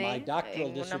and my bebé doctoral en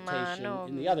una dissertation mano,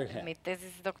 in the other hand. mi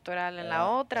tesis doctoral en la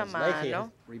otra as Leje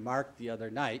mano, remarked the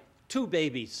other night, 2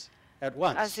 babies at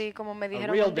once. así como me A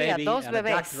dijeron real un día, baby 2 and a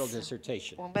bebés, doctoral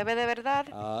dissertation un bebé de verdad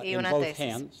y in una both tesis.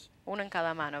 hands. uno en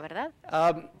cada mano, ¿verdad?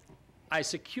 I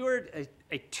secured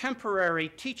a temporary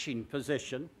teaching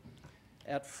position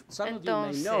at, some of you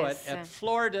may know it, at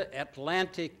Florida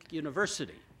Atlantic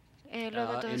University in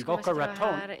Boca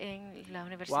Raton.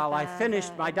 While I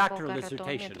finished my doctoral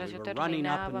dissertation, we were running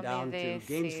up and down to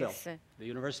Gainesville, the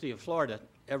University of Florida,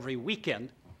 every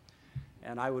weekend.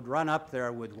 And I would run up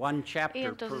there with one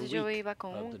chapter per week of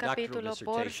the doctoral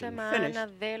dissertation finished.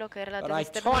 But I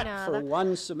taught for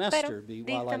one semester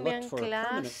while I looked for a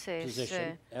permanent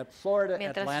position at Florida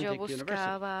Atlantic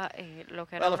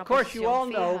University. Well, of course, you all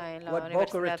know what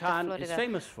Boca Raton is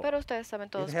famous for. Pero ustedes saben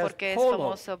todos It has por qué es polo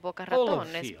famoso Boca Raton,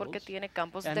 es fields. porque tiene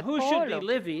campos And de who should be polo.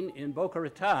 living in Boca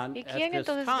Raton ¿Y at quién this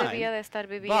entonces time debía de estar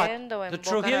viviendo but en the Boca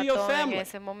Trujillo Raton en family?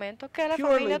 ese momento? Que la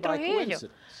Purely familia by Trujillo.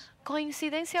 coincidence.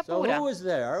 Coincidencia So pura. who was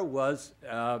there was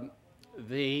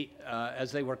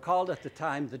as they were called at the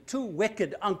time, the two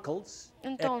wicked uncles,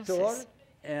 Entonces, Hector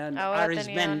and ahora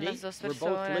tenían Arismendi, las dos were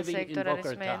both personas, living in Héctor y Boca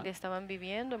Arismendi, Raton. estaban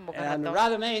viviendo en Boca And Raton.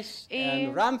 Radames Y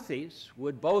and Ramfis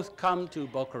would both come to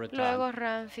Boca luego Raton.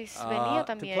 Ramfis to venía play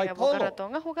también a Boca polo.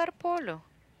 Raton a jugar polo.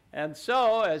 And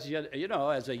so, as you know,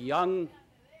 as a young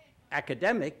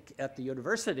academic at the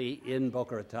university in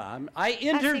Boca Raton, I Así que,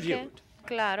 interviewed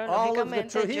claro, all of the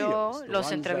lógicamente Trujillos, yo the los ones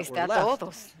that entrevisté were a left.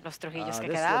 todos, los Trujillos que This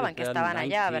would quedaban, have que been estaban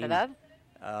allá, ¿verdad?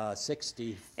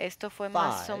 65. Esto fue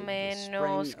más o the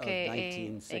menos spring of que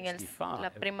en 1965. la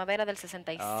primavera del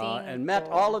 65. And met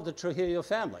all of the Trujillo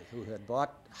family who had bought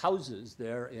houses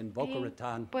there in Boca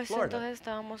Raton, Pues Florida. entonces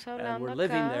estábamos And hablando were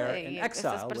living acá there y in estas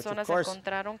exile, which of personas course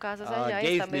encontraron casas allá y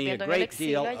gave están me a viviendo en el great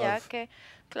exilio deal allá of que,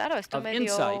 claro, esto me dio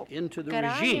insight into the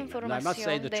gran regime. And I must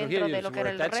say información the dentro de Trujillos lo que were era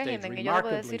at el that stage régimen. Y yo debo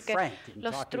remarkably decir que frank in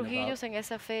los talking Trujillos en about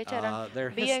esa fecha eran their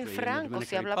bien history in the francos y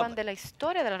Dominican hablaban Republic. de la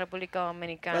historia de la República Well,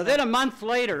 Dominicana. then a month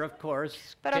later, of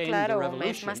course, Pero came claro, the un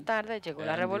mes más revolution tarde llegó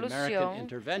la and the American revolución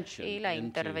intervention y la into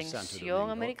Santo intervención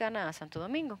Domingo. americana a Santo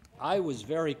Domingo. I was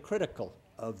very critical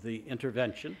of the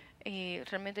intervention. Y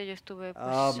realmente yo estuve,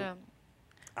 pues,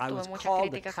 I tuve was mucha called a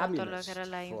crítica cuanto a lo communist que era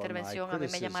la for my intervención. A mí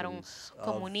me llamaron criticisms of the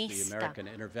comunista American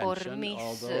por intervention, mis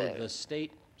although the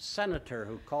state senator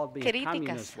who called me a críticas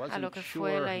communist a lo wasn't que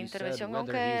fue sure, la he said, intervención, whether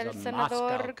aunque he's el a Moscow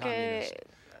senador que communist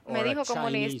me or a dijo Chinese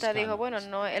comunista, dijo, bueno,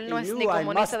 communist. no, él He no es ni knew I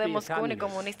comunista must de be a Moscú ni communist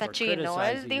comunista for chino. Él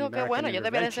criticizing dijo the que, bueno, American yo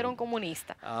debía de ser un intervention.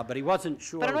 comunista. But he wasn't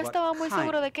sure Pero no what estaba muy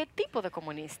seguro kind. de qué tipo de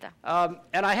comunista.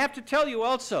 And I have to tell you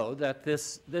also that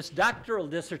this doctoral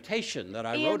dissertation that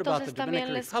I Y wrote about the entonces también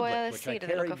Dominican les voy a Republic, which I decir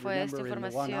de lo que carried, fue esta remember,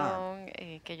 in the one arm.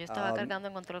 información que yo estaba cargando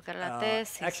en cuanto a lo que era la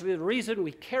tesis. Actually, the reason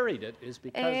we carried it is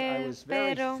because I was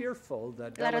very Pero fearful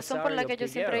that la razón por la Belisario que yo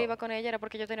siempre Peguero, iba con ella era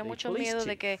porque yo tenía the mucho police miedo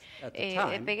de que chief at the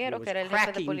time, Peguero, who que era el was jefe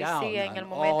de cracking policía down en el on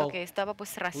momento all que estaba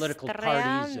pues political parties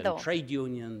rastreando and trade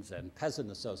unions and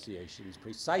peasant associations,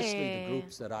 precisely the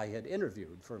groups that I had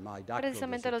interviewed for my doctoral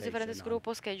precisamente los diferentes dissertation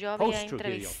grupos que yo on había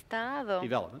post-Trujillo entrevistado.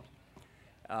 development.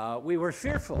 We were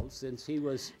fearful since he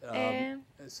was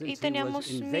Y teníamos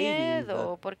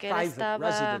miedo porque él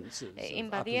estaba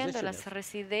invadiendo las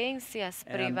residencias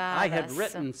privadas. I had privadas.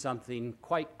 written something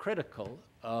quite critical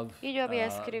of Y yo había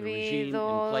the regime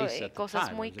escribido in place at the cosas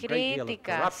time. muy There was a great deal of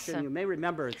críticas corruption. You may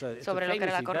remember it's a sobre lo que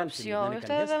era la famous event in corrupción. Dominican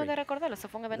Ustedes deben de history recordarlo, eso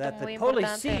fue un evento that the muy importante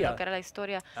en policía, lo que era la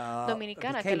historia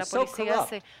dominicana, que became la so policía corrupt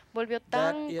se volvió that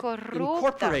tan it corrupta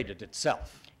incorporated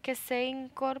itself. que se It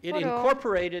incorporó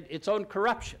incorporated its own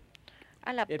corruption.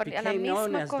 a la It became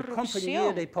known misma as the Compañía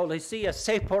corrupción. de Policía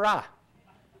Separada.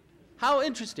 How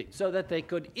interesting, so that they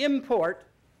could import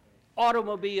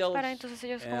automobiles Para entonces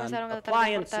ellos and comenzaron a tratar de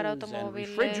appliances importar and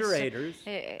automóviles, refrigerators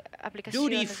aplicaciones,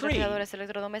 duty-free refrigeradores,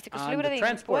 electrodomésticos, on libre the de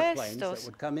transport planes that impuestos,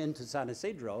 would come into San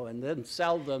Isidro and then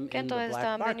sell them que in the entonces black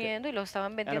estaban market. vendiendo y lo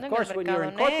estaban And vendiendo of en el course, when you're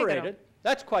mercado negro. incorporated,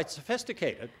 that's quite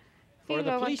sophisticated Y for the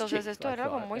luego police entonces chief, esto I era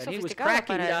algo thought. muy And he was sofisticado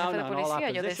cracking para el jefe down de on all policía,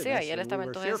 yo decía, y él oppositionists, estaba and we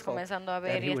were entonces fearful comenzando a that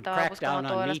ver he y would estaba crack buscando down a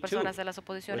on todas me las personas too, de las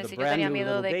oposiciones with a y yo tenía brand new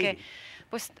miedo little de que baby.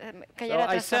 pues So cayera I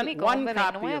atrás a sent mí como un one bebé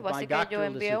copy of nuevo, my así que yo doctoral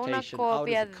envié una dissertation out of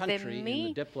copia the de country in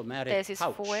mi the diplomatic tesis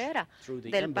pouch fuera through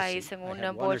the del embassy. país en I un had one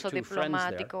or bolso two friends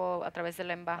there. diplomático a través de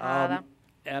la embajada.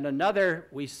 And another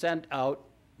we sent out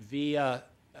via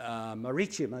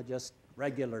Marítima, just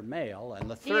regular mail, and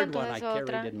the Y third one I entonces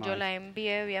otra carried in yo la my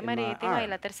envié vía in my marítima y arm.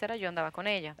 la tercera yo andaba con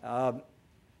ella.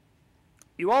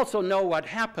 You also know what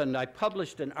happened. I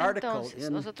published an article Entonces,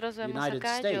 in nosotros the vemos United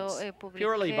acá, yo, States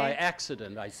purely by publiqué-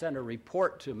 accident. I sent a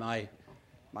report to my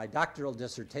doctoral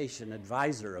dissertation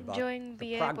advisor about Yo the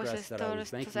envié pues progress that I was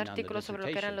estos making on the artículos sobre lo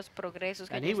que eran dissertation. los progresos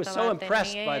que And yo he was so estaba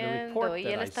impressed by the teniendo report y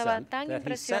that él I estaba sent tan that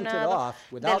he sent it impresionado off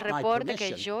del without my reporte que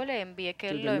permission yo le envié, que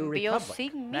to él the lo New envió Republic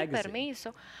sin mi magazine,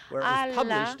 permiso where it a was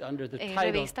la published under the title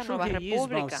revista Nueva Trujillismo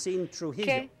República, sin Trujillo.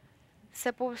 que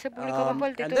se publicó bajo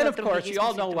el título de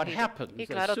Trujillismo sin Trujillo. Y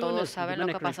claro, todos saben lo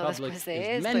que pasó después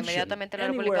de esto. Inmediatamente la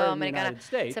República Dominicana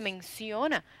se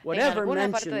menciona en alguna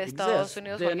parte de Estados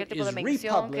Unidos, cualquier tipo de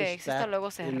mención que exista, luego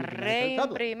se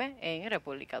reimprime en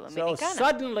República Dominicana.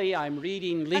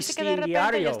 Así que de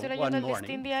repente yo estoy leyendo el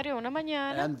Listín Diario una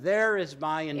mañana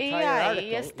y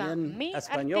ahí está mi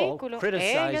artículo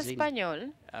en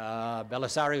español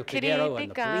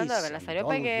criticando a Belisario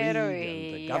Peguero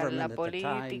y a la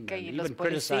política y los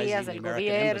policías, el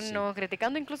gobierno,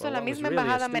 criticando incluso a la misma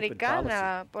embajada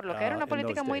americana por lo que era una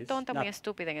política muy tonta, muy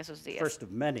estúpida en esos días.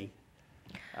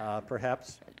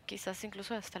 Quizás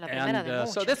incluso hasta la primera de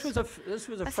muchas.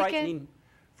 Así que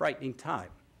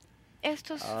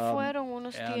estos fueron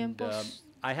unos tiempos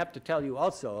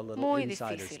muy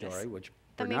difíciles.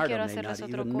 También quiero hacerles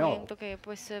otro cuento que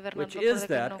pues Bernardo puede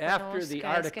que no conozca,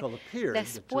 es que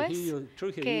después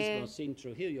que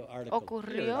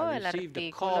ocurrió el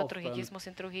artículo Trujillismo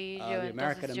sin Trujillo,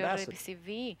 entonces yo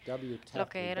recibí lo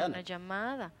que era una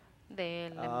llamada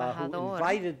del embajador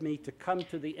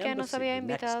que nos había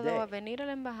invitado a venir a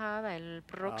la embajada el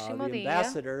próximo día,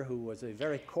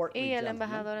 y el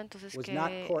embajador entonces que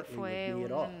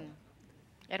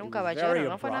era un caballero,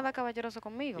 no fue nada caballeroso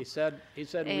conmigo. Él fue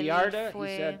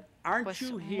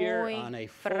pues, muy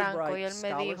franco y él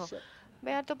me dijo,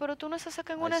 Beato, pero tú no estás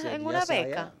acá en una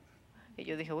beca. Y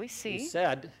yo dije, uy, sí.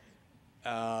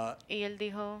 Y él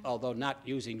dijo,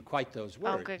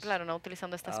 aunque claro, no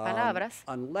utilizando estas palabras,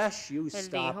 él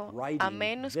dijo, a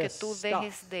menos que tú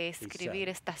dejes de escribir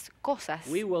estas cosas,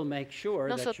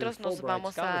 nosotros nos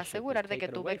vamos a asegurar de que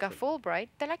tu beca Fulbright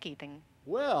te la quiten.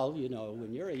 Bueno,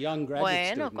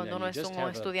 cuando uno es un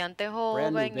estudiante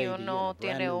joven y uno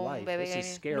tiene un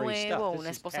bebé nuevo,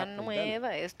 una esposa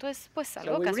nueva, esto es pues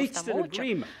algo que asusta mucho.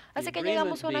 Así que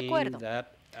llegamos a un acuerdo.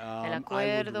 El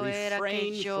acuerdo era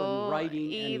que yo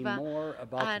iba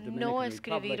a no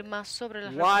escribir más sobre la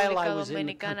República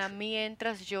Dominicana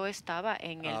mientras yo estaba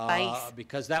en el país,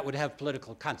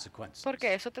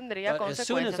 porque eso tendría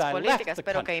consecuencias políticas,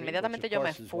 pero que inmediatamente yo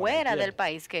me fuera del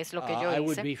país, que es lo que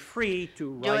yo hice,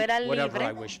 yo era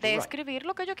libre de escribir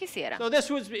lo que yo quisiera.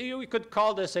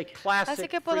 Así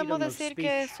que podemos decir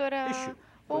que eso era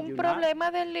un problema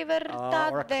de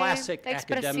libertad de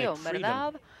expresión,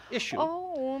 ¿verdad?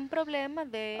 O un problema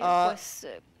de pues,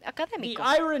 académico.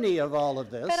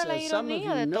 Pero la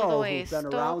ironía de todo esto,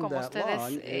 como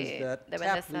ustedes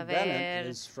deben de saber,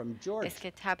 es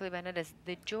que Tapley Bennett es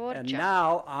de Georgia. Y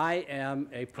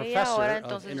ahora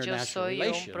entonces yo soy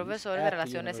un profesor de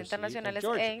Relaciones Internacionales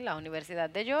en la Universidad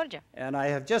de Georgia.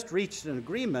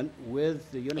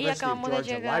 Y acabamos de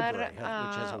llegar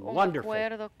a un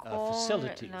acuerdo con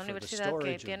la universidad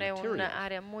que tiene una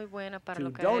área muy buena para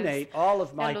lo que es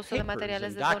el uso de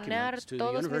materiales, de donar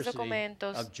todos mis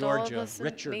documentos, todas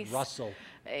mis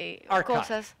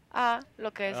cosas a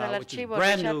lo que es el archivo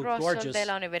Richard Russell de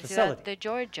la Universidad de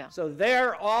Georgia. Así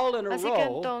que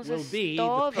entonces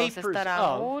todos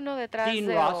estarán uno detrás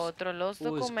de otro, los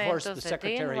documentos de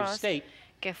Dean Rusk,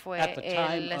 que fue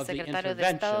el secretario de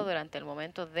Estado durante el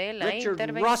momento de la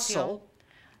intervención,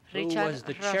 Richard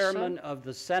Russell,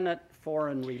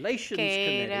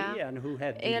 que era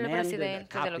el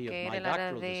presidente de lo que era el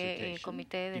área de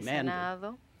comité de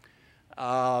Senado.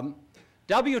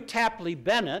 W. Tapley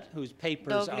Bennett, whose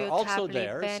papers are also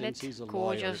there, since he's a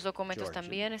lawyer cuyos documentos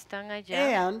también están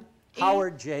allá, and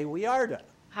Howard J. Wiarda.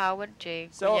 Howard J.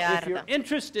 So if Wiarda. you're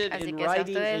interested Así in que si a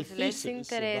writing a ustedes les thesis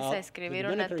interesa about escribir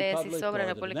the una Dominican tesis Republic sobre or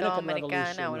la the República Dominican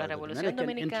Dominicana o la Revolution Revolución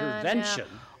Dominicana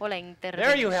o la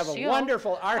there you have a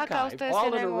wonderful intervención, acá archive ustedes all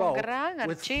in a tienen un row gran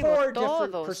with archivo, 4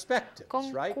 different todos perspectives,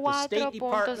 con right? The 4 State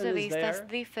puntos de Department is vista there.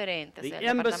 diferentes. The El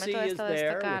embassy Departamento de is Estado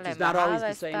there, está acá, which la is not always embajada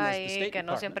the same está as the ahí, State que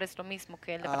no siempre Department. es lo mismo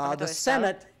que el Departamento The de Estado.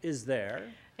 Senate is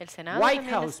there. El Senado White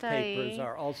también House está papers ahí,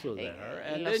 are also there.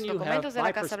 And los then you have documentos de my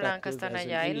la Casa Blanca perspective están as an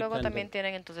allá, y luego también independent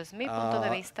tienen entonces mi punto de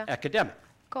vista academic.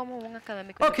 como un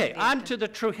académico Okay, on independiente. to the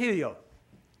Trujillo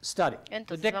study, the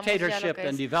Entonces vamos ya a lo dictatorship que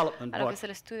and es- development a lo que book. es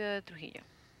el estudio de Trujillo.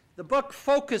 The book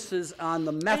focuses on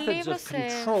the El methods libro of se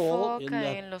control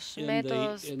enfoca en los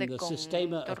métodos de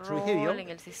system of control, Trujillo. en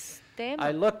el sistema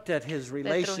I looked at his de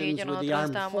relations Trujillo. with the Nosotros armed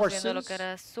estábamos viendo lo forces, que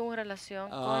era su relación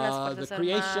con las the Fuerzas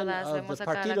creation Armadas. of Vemos the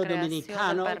acá la Partido creación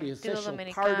Dominicano, del the Partido official party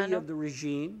Dominicano of the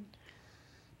regime,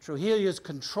 Trujillo's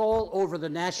control over the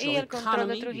y national el control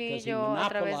de economy, because he Trujillo a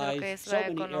través de lo que monopolized es so la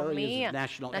many areas economía of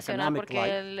national nacional, economic porque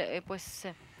life. él pues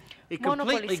He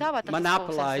completely monopolizaba tantas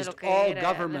cosas de monopolized lo que all era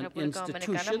la government República Dominicana,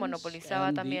 institutions monopolizaba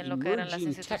and the también lo que eran las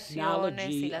emerging instituciones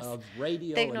y technology las of radio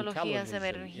and tecnologías television in the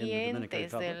Dominican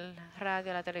emergentes Republic. del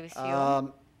radio, la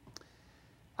televisión.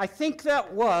 I think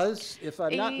that was, if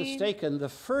I'm not mistaken, the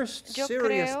first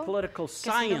serious political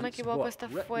science book written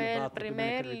about the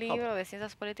Dominican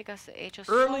Republic.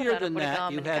 Earlier than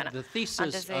that, you had the thesis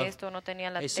of Jesus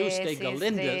de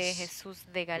Galindez, who was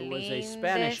a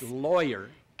Spanish lawyer,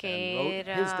 que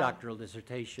era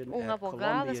un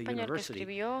abogado español que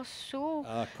escribió su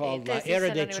tesis en la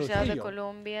Universidad de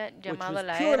Colombia llamado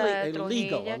La Era de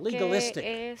Trujillo,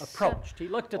 que es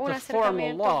un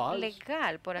acercamiento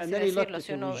legal, por así decirlo.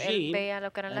 Si uno veía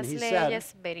lo que eran las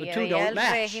leyes, vería el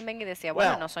régimen y decía,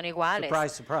 bueno, no son iguales.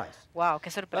 Wow, qué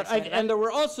sorpresa. Pero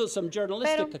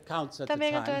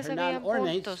también entonces había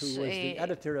puntos de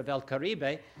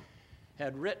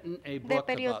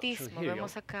periodismo.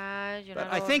 Vemos acá, yo no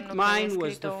había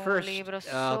escrito un libro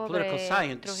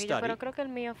sobre Trujillo, pero creo que el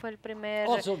mío fue el primer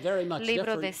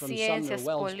libro de ciencias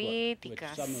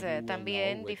políticas,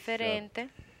 también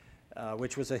diferente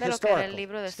which was a de lo que era el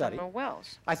libro de Summer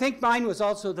Wells. I think mine was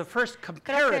also the first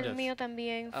comparative el mío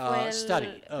también fue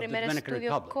el primer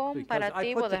estudio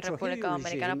comparativo de República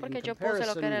Dominicana, porque yo puse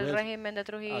lo que era el régimen de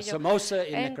Trujillo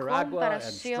en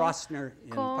comparación con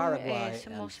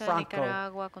Somoza en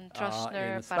Nicaragua, con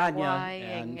Stroessner,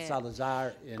 Paraguay,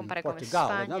 comparé con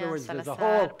España,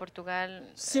 Salazar, Portugal.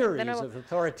 De nuevo,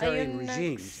 hay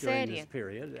una serie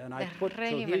de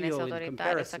regímenes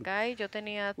autoritarios acá y yo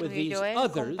tenía a Trujillo en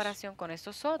comparación con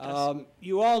estos otros.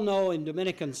 You all know in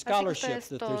Dominican scholarship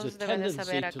that there's a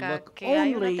tendency to look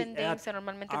only at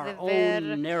our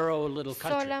own narrow little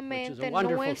country, which is a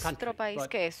wonderful country,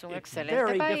 but it's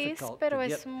very difficult to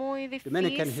get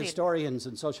Dominican historians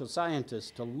and social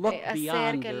scientists to look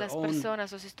beyond their own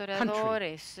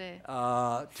country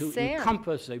to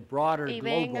encompass a broader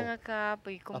global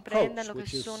approach,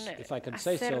 which is, if I can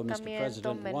say so, Mr.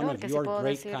 President, one of your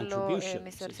great contributions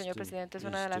is to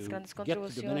get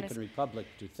the Dominican Republic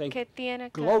to think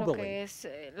globally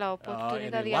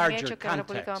in a larger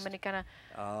context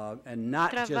and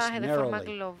not just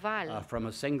narrowly from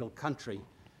a single country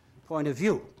point of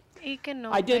view.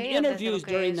 I did interviews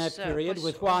during that period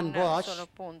with Juan Bosch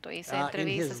in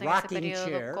his rocking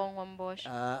chair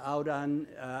out on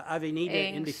Avenida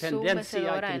Independencia.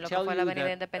 I can tell you that when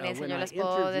I interviewed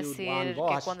Juan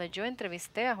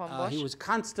Bosch, he was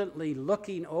constantly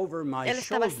looking over my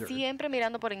shoulder because he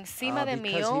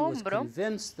was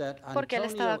convinced that porque él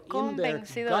estaba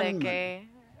convencido de que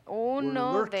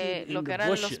uno de lo que eran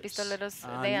los pistoleros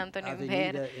de Antonio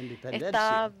Inver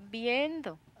estaba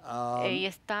viendo y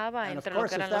estaba entre lo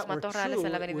que eran los matorrales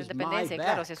en la Avenida Independencia. Y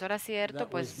claro, si eso era cierto,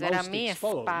 pues era mi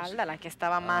espalda la que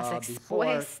estaba más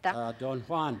expuesta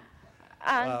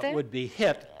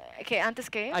antes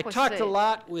que I talked a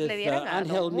lot with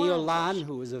Ángel Miolán,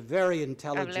 who was a very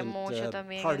intelligent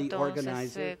party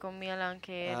organizer,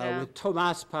 with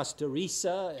Tomás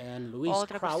Pastoriza and Luis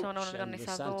Crouch and the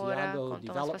Santiago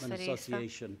Development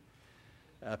Association.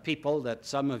 People that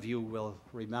some of you will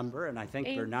remember, and I think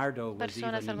Bernardo was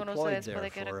even employed there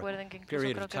for a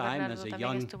period of time as a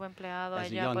young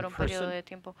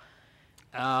person.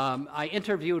 I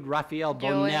interviewed Rafael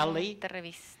Bonelli,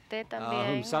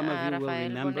 whom some of you will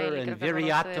remember, and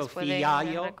Viriato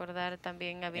Fiallo,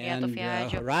 and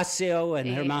Horacio and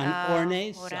Germán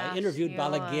Ornes. I interviewed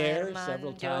Balaguer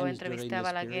several times during this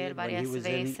period when he was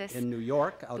in New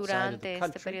York, outside of the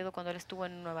country.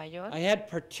 I had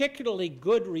particularly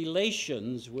good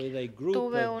relations with a group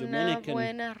of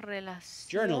Dominican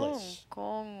journalists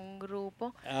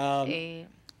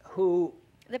who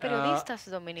de periodistas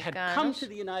dominicanos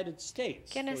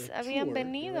quienes habían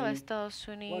venido a Estados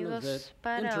Unidos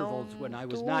para un tour.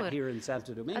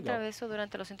 Atravesó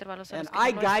durante los intervalos en los que yo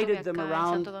estuve acá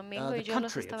en Santo Domingo y yo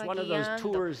los estaba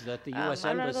guiando a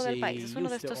lo largo del país. Es uno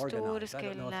de estos tours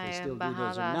que la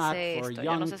embajada hace esto.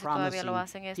 Yo no sé si todavía lo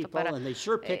hacen esto para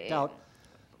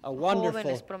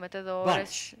jóvenes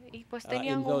prometedores y pues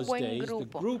tenían un buen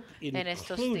grupo en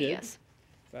estos días.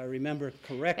 If I remember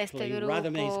correctly,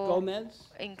 Radamés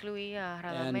Gómez incluía a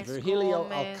Radamés Virgilio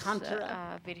Gómez,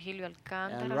 Alcántara, a Virgilio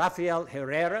Alcántara and Rafael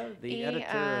Herrera, the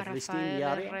editor of Listín Rafael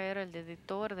Diario, Herrera, el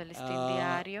editor del Listín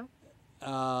Diario,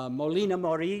 Molina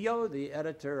Morillo, the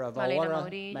editor of Ahora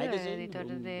magazine, editor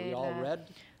who de we all read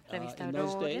revista in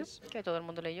those Ahora, days. que todo el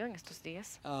mundo leyó en estos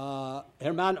días.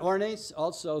 Germán Ornes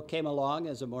also came along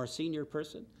as a more senior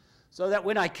person. So that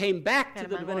when I came back to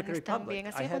the Dominican Republic,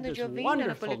 I had this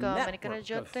wonderful network of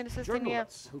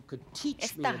journalists who could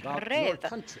teach me about your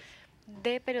country.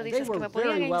 De periodistas que me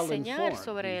podían enseñar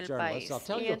sobre el país.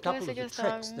 Y entonces ellos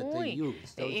estaban muy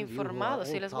informados.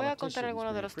 Y les voy a contar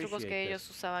algunos de los trucos que ellos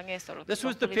usaban esto. This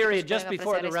was the period just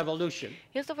before the revolution.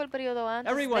 Y esto fue el periodo antes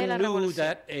de Everyone la knew revolución.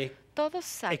 that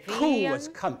Todos a coup sabían was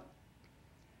coming.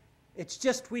 It's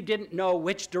just we didn't know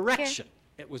which direction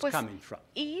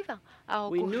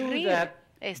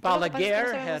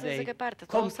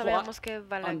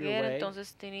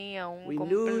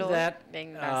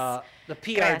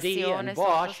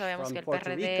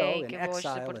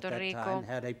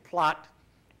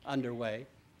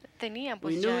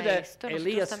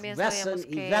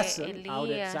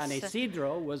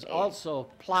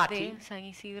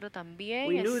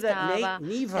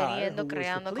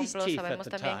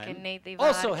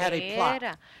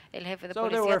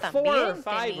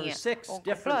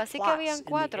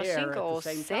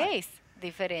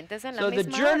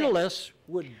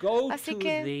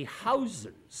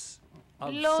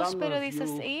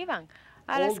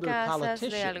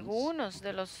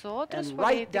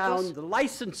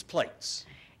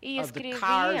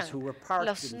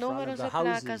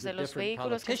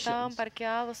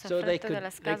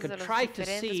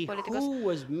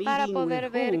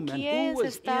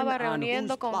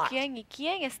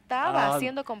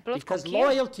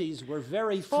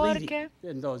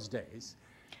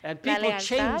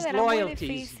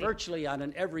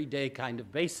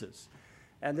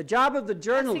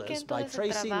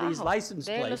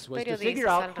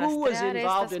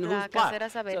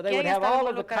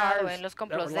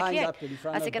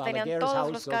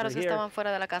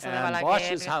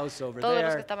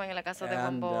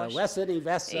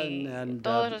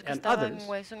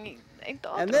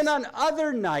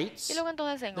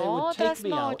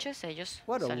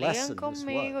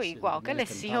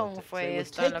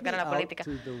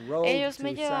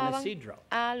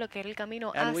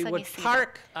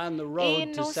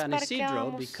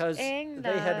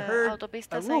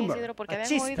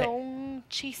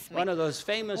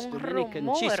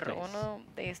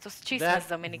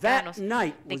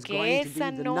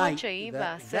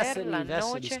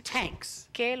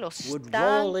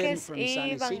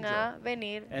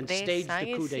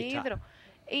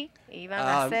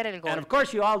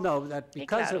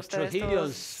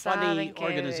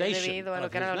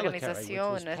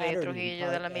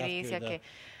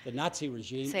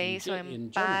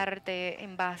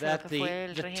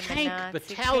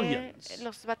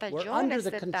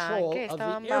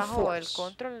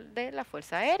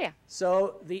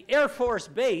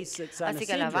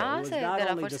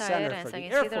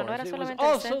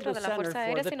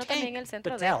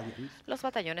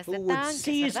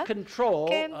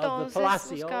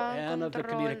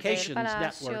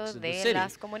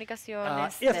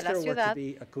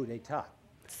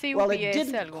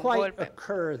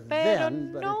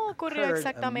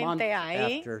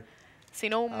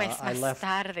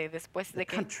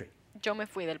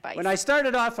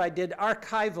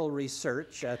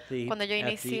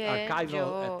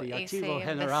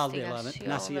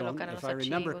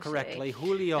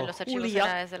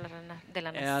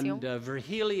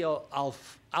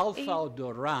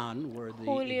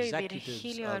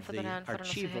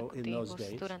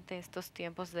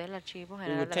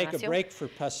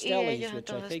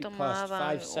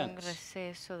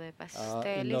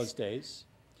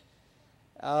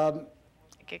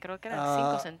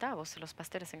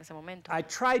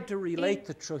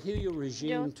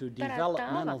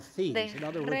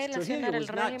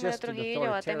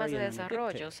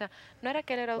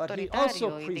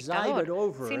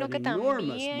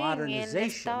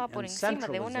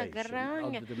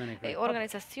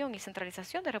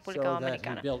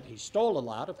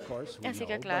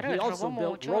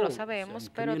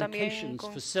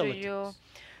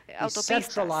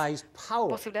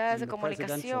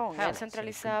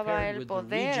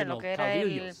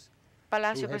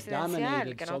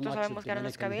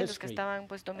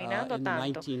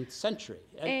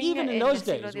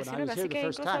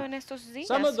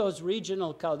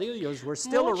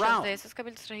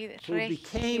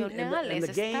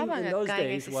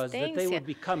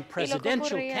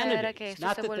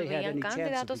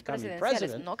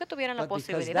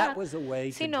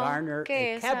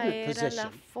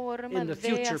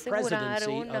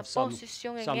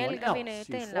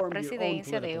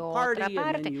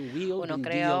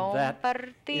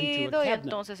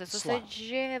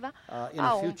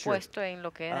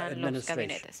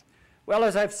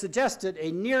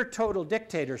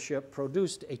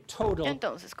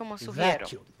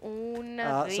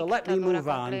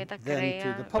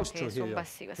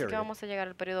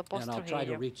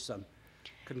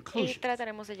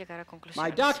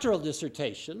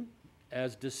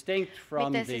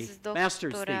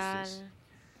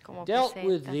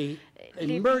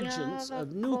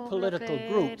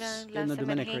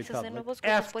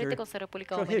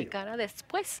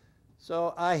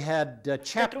So I had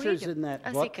chapters in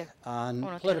that book on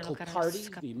political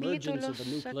parties, the emergence of the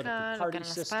new political party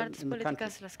system in the country.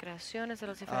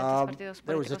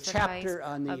 There was a chapter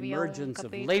on the emergence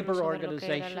of labor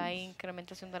organizations,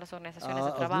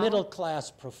 of middle-class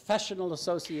professional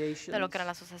associations, of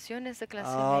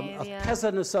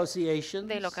peasant associations.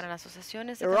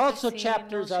 There were also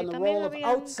chapters on the role of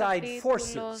outside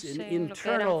forces in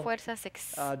internal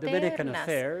Dominican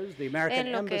affairs, the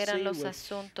American embassy, which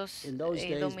in those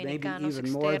days, maybe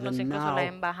even more than now,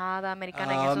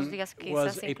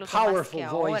 was a powerful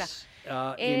voice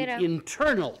in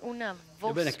internal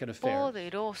Dominican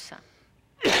affairs.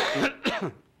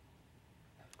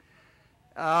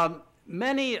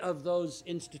 Many of those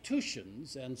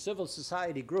institutions and civil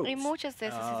society groups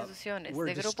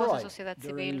were destroyed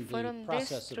during the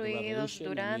process of the revolution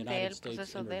in the United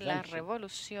States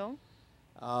intervention.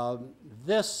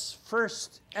 This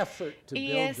first effort to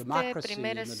build democracy in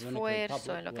the Dominican Republic was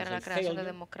a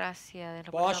failure.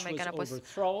 Bosch was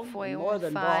overthrown, more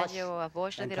than Bosch,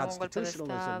 and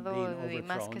constitutionalism being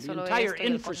overthrown. The entire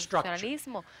infrastructure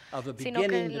of a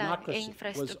beginning democracy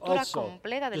was also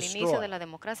destroyed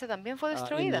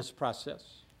in this process.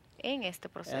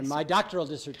 And my doctoral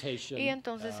dissertation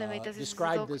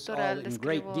described this all in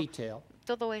great detail.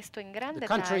 The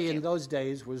country in those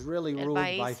days was really ruled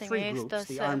by three groups: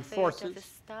 the armed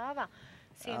forces,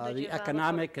 the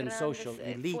economic and social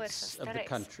elites of the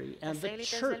country, and the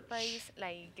church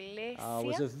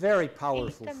was a very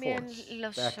powerful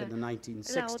force back in the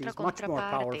 1960s, much more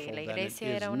powerful than it is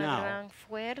now.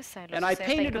 And I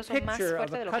painted a picture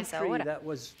of a country that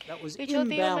was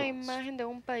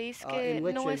imbalanced, in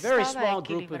which a very small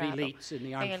group of elites in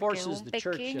the armed forces, the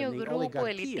church, and the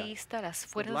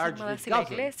oligarchía would largely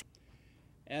govern.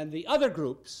 And the other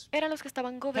groups, eran los que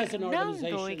estaban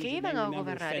gobernando y que iban a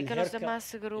gobernar, y que los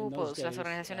demás grupos, las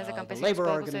organizaciones de campesinos,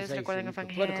 todos ustedes recuerdan en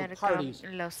Fanjerka,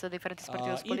 los diferentes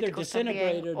partidos políticos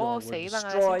también, o se iban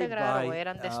a desintegrar o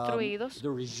eran destruidos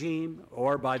por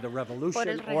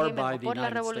el régimen, por la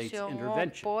revolución o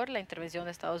por la intervención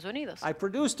de Estados Unidos. I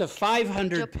produced a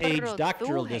 500-page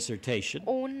doctoral dissertation,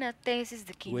 una tesis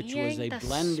de 500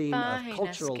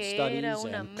 páginas que era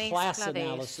una mezcla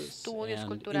de estudios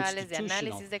culturales, de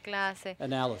análisis de clase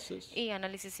y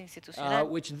análisis institucional.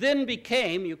 Which then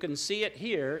became, you can see it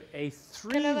here, a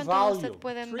three-volume, se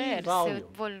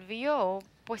volvió,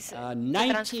 pues, se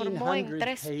transformó en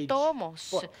 3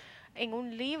 tomos, en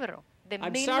un libro de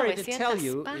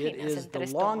 1900 páginas, en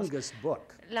 3 tomos.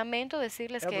 Lamento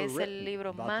decirles que es el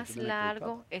libro más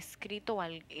largo escrito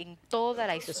en toda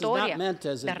la historia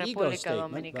de la República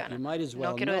Dominicana.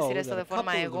 No quiero decir esto de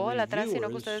forma ególatra, sino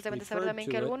que ustedes deben de saber también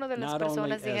que algunas de las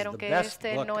personas dijeron que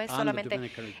este no es solamente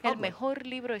el mejor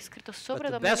libro escrito sobre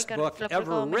la República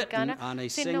Dominicana,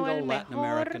 sino el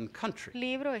mejor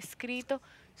libro escrito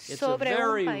sobre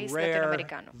un país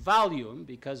latinoamericano.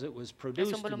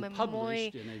 Es un volumen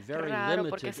muy raro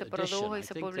porque se produjo y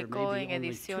se publicó en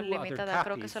edición limitada.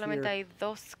 Creo que solamente hay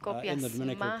 2 copias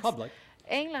más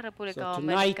en la República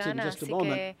Dominicana, así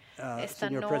que esta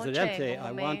noche, en un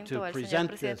momento, al señor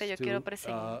presidente, yo quiero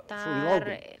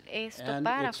presentar esto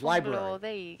para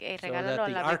Funlode y regalarlo a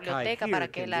la biblioteca para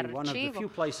que el archivo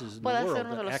pueda ser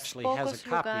uno de los pocos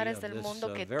lugares del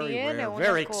mundo que tiene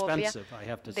una copia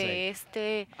de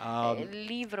este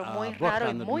libro muy raro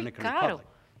y muy caro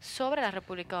sobre la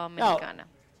República Dominicana.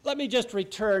 Let me just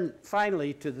return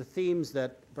finally to the themes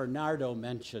that Bernardo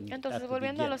mentioned. Entonces,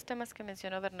 volviendo a los temas que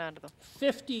mencionó Bernardo.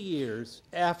 50 years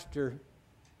after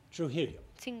Trujillo.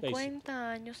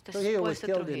 50 años después de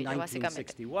Trujillo,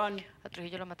 básicamente. A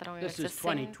Trujillo lo mataron en el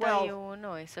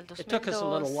 61, es el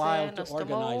 2012. Nos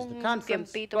tomó un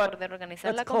tiempito poder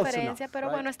organizar la conferencia,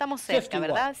 pero bueno, estamos cerca,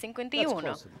 ¿verdad?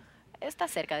 51. Está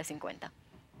cerca de 50.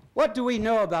 What do we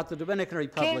know about the Dominican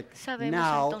Republic ¿Qué sabemos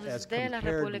now entonces as de la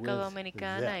compared República with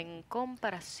Dominicana then? en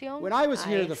comparación When I was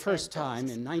here the a first ese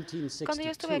time entonces? in 1962, Cuando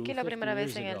yo estuve aquí la primera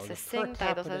vez en el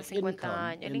 62 hace 50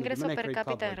 años, el ingreso per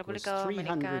cápita de la República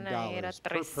Dominicana era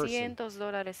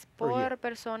 $300 por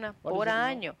persona por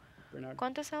año.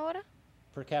 ¿Cuánto es ahora?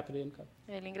 Per capita income.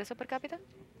 ¿El ingreso per cápita?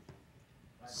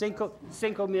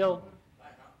 5,000.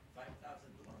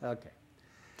 Okay.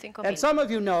 5,000. And some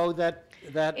of you know that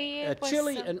pues,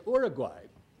 Chile and Uruguay,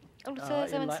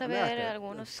 ustedes deben saber,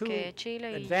 algunos, que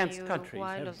Chile y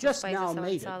Uruguay, los dos países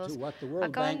avanzados,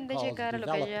 acaban de llegar a lo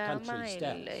que llama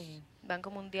el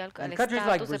Banco Mundial al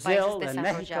estatus de países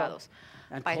desarrollados.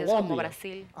 Países como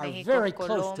Brasil, México,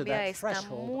 Colombia están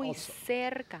muy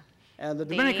cerca de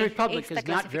esta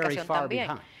clasificación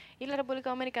también. y la República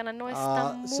Dominicana no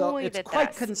está muy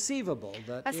detrás.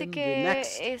 Así que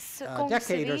es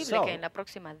concebible que en la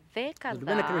próxima década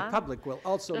la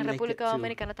República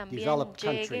Dominicana también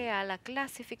llegue a la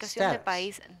clasificación de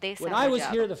país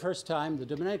desarrollado.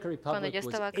 Cuando yo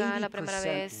estaba acá la primera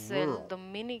vez, la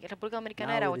República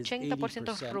Dominicana era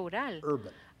 80% rural,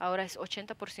 ahora es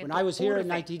 80% urbano.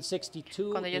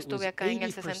 Cuando yo estuve acá en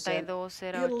el 62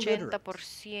 era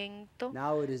 80%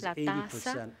 la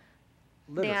tasa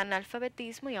de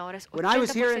analfabetismo y ahora es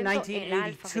 80% el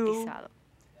alfabetizado.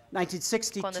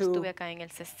 Cuando estuve acá en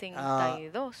el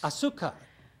 62,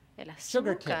 el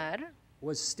azúcar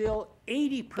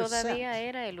todavía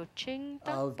era el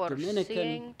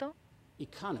 80%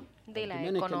 de la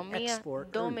economía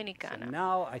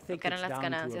dominicana, que eran las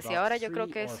ganancias. Y ahora yo creo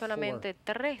que es solamente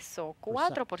 3 o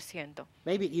 4%.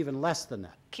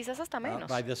 Quizás hasta menos.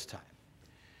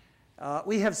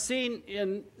 We have seen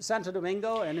in Santo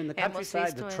Domingo and in the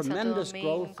countryside the tremendous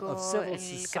growth of civil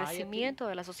society.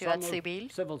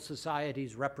 Some of civil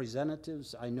society's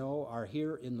representatives, I know, are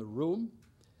here in the room.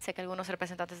 Sé que algunos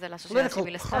representantes de la sociedad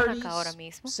civil están acá ahora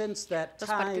mismo. Los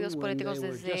partidos políticos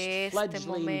desde este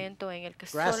momento en el que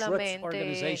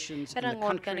solamente eran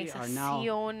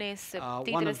organizaciones,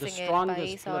 títeres en el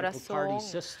país, ahora son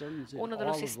uno de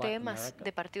los sistemas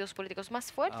de partidos políticos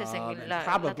más fuertes en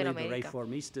Latinoamérica.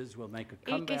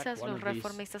 Y quizás los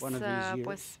reformistas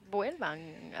pues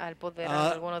vuelvan al poder en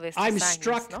alguno de estos años,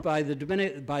 ¿no?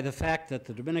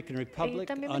 Y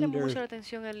también me llamó mucho la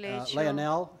atención el hecho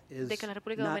de que la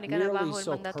República Dominicana bajo el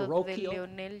mandato de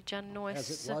Leonel ya no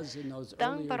es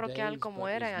tan parroquial como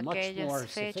era en aquellas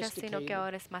fechas, sino que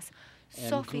ahora es más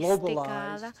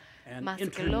sofisticada, más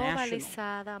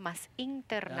globalizada, más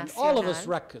internacional.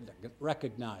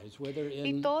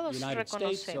 Y todos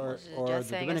reconocemos, ya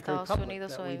sea en Estados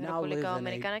Unidos o en República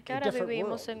Dominicana, que ahora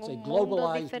vivimos en un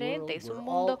mundo diferente, es un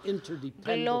mundo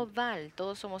global,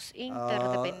 todos somos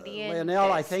interdependientes.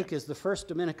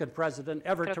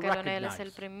 Creo que Leonel es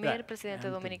el primer presidente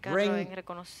dominicano en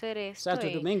reconocer esto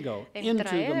y en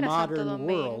traer a Santo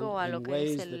Domingo a lo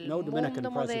que es el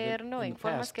mundo moderno en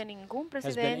formas que ningún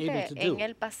presidente en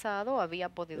el pasado había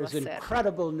podido hacer.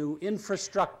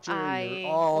 Hay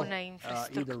una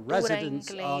infraestructura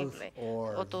increíble,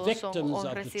 o todos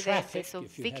son residentes o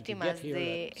víctimas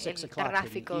del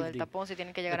tráfico del tapón, si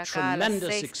tienen que llegar acá a las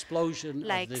 6.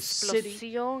 La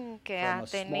explosión que ha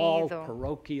tenido.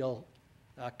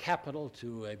 Entonces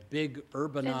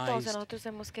nosotros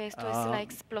vemos que esto es la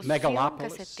explosión que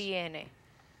se tiene.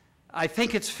 I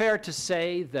think it's fair to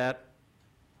say that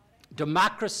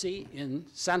democracy in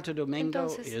Santo Domingo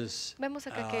is vemos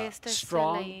acá que esta es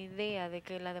strong, la idea de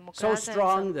que la so democracia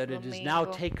strong that it is now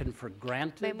taken for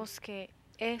granted. Vemos que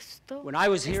esto When I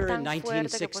was es here in tan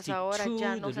fuerte que pues ahora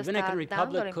ya 1962, no the se Dominican está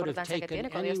dando la Republic could have importancia que tiene.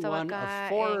 taken Cuando yo estaba any one acá of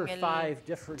 4 or en 5 el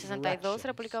different 62, directions,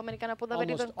 República Dominicana pudo haber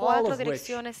ido en almost all 4 of which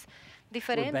direcciones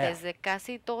diferentes, bad. de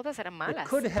casi todas eran It malas.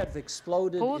 could have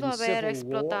exploded Pudo in haber civil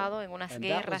explotado war, en una and that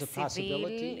guerra was a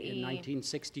possibility civil in y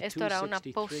 1962, esto era una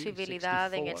 63,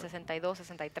 posibilidad en el 64. 62,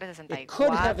 63, It could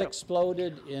have 64.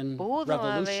 exploded in Pudo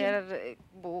revolution. haber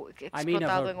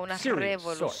explotado en una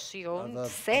revolución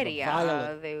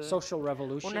seria, de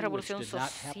una revolución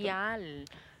social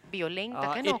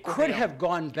violenta que no It could ocurrió. have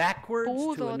gone backwards to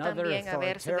Pudo another también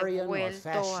haberse authoritarian or devuelto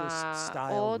fascist a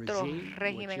style otro regime, which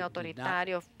régimen it did not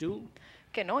autoritario do.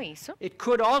 que no hizo. It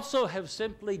could also have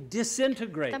simply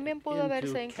disintegrated También pudo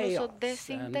haberse into incluso chaos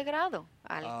desintegrado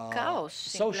al and caos,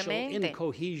 social simplemente,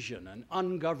 incohesion and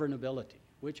ungovernability,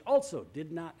 which also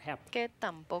did not happen. que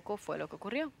tampoco fue lo que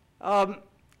ocurrió.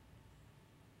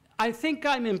 I think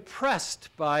I'm impressed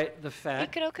by the Y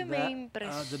fact creo que me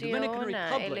that the Dominican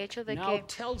impresiona el hecho Republic de now que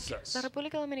tells us la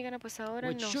República Dominicana pues ahora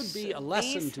which nos should be a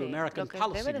lesson dice to American lo que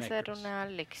debe de ser policymakers, una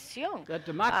lección that a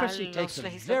democracy los takes a very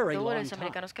long legisladores time.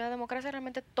 americanos, que la democracia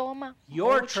realmente toma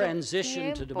Your mucho transition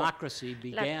to tiempo. democracy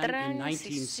La began in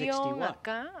transición 1961.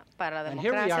 acá para la And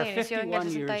here we democracia are inició en el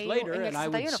 51 years 61, later, en el and I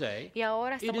would 61. say Y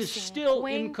ahora it estamos is still 50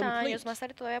 incomplete. años más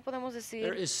tarde, todavía podemos decir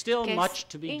There is still que much es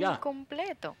to be done.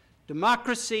 incompleto.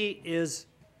 Democracy is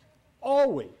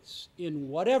always, in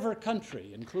whatever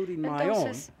country, including my own,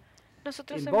 Entonces,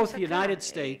 nosotros in vemos both the acá, United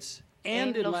States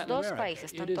and in los Latin dos America,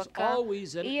 países, it tanto is acá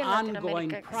always an y en ongoing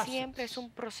Latinoamérica, siempre es process. un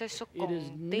proceso It is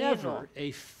continuo. never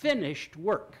a finished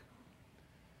work.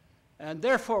 And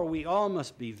therefore we all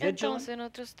must be vigilant. Entonces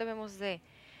nosotros debemos de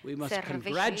ser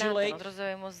vigilantes. Nosotros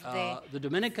debemos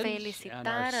de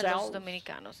felicitar a los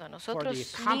dominicanos, a nosotros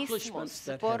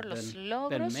mismos, por los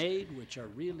logros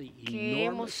que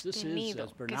hemos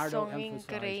tenido, que son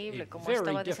increíbles. Como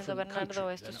estaba diciendo Bernardo,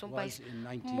 esto es un país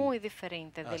muy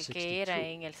diferente del que era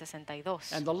en el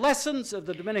 62.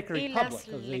 Y las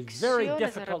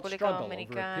lecciones de la República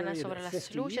Dominicana sobre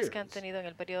las luchas que han tenido en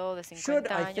el periodo de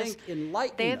 50 años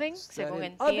deben, según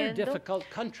entiendo,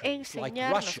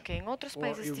 enseñarnos que en otros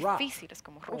países difíciles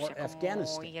como Rusia,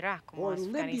 como Irak, como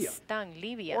Afganistán,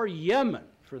 Libia,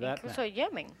 incluso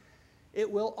Yemen,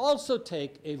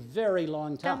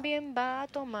 también va a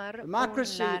tomar un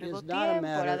largo tiempo.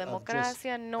 La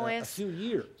democracia no es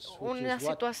una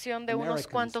situación de unos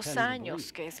cuantos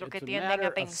años, que es lo que tienden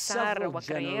a pensar o a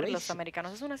creer los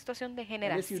americanos. Es una situación de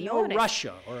generaciones.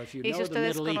 Y si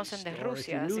ustedes conocen de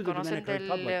Rusia, si conocen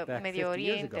del Medio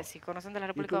Oriente, si conocen de la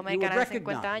República Dominicana de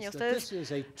 50 años,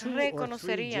 ustedes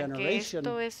reconocerían que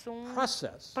esto es un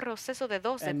proceso de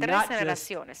 2 o 3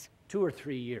 generaciones.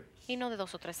 Y no de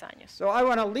 2 o 3 años.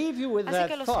 Así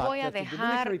que los voy a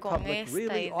dejar con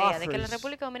esta idea de que la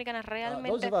República Dominicana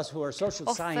realmente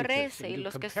ofrece, y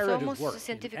los que somos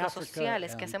científicos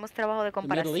sociales, que hacemos trabajo de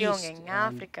comparación en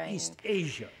África, en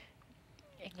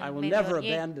el Medio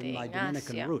Oriente, en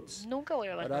Asia, nunca voy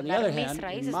a abandonar mis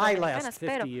raíces dominicanas,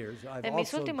 pero en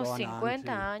mis últimos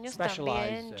 50 años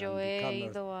también yo he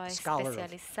ido a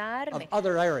especializarme, a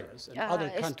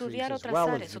estudiar otras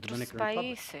áreas, otros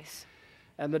países.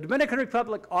 Y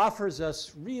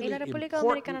la República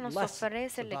Dominicana nos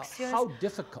ofrece lecciones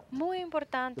muy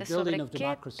importantes sobre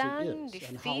qué tan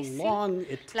difícil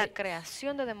la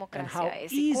creación de democracia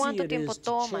es y cuánto tiempo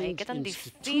toma y qué tan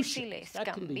difícil es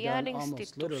cambiar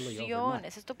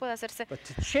instituciones. Esto puede hacerse de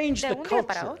un día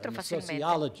para otro fácilmente,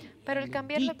 pero el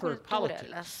cambiar la cultura,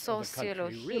 la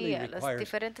sociología, las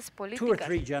diferentes políticas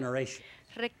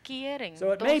requieren 2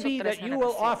 o 3 generaciones.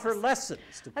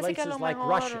 Así que a lo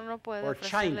mejor uno puede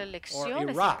ofrecerle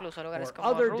lecciones incluso a lugares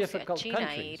como Rusia,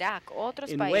 China, Irak, otros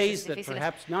países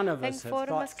difíciles, en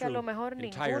formas que a lo mejor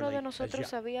ninguno de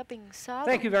nosotros había pensado.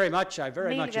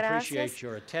 Mil gracias.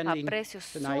 Aprecio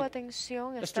su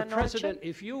atención esta noche.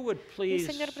 Y,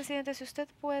 señor presidente, si usted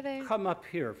puede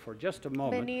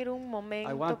venir un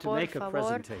momento, por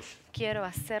favor, quiero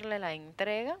hacerle la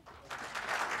entrega.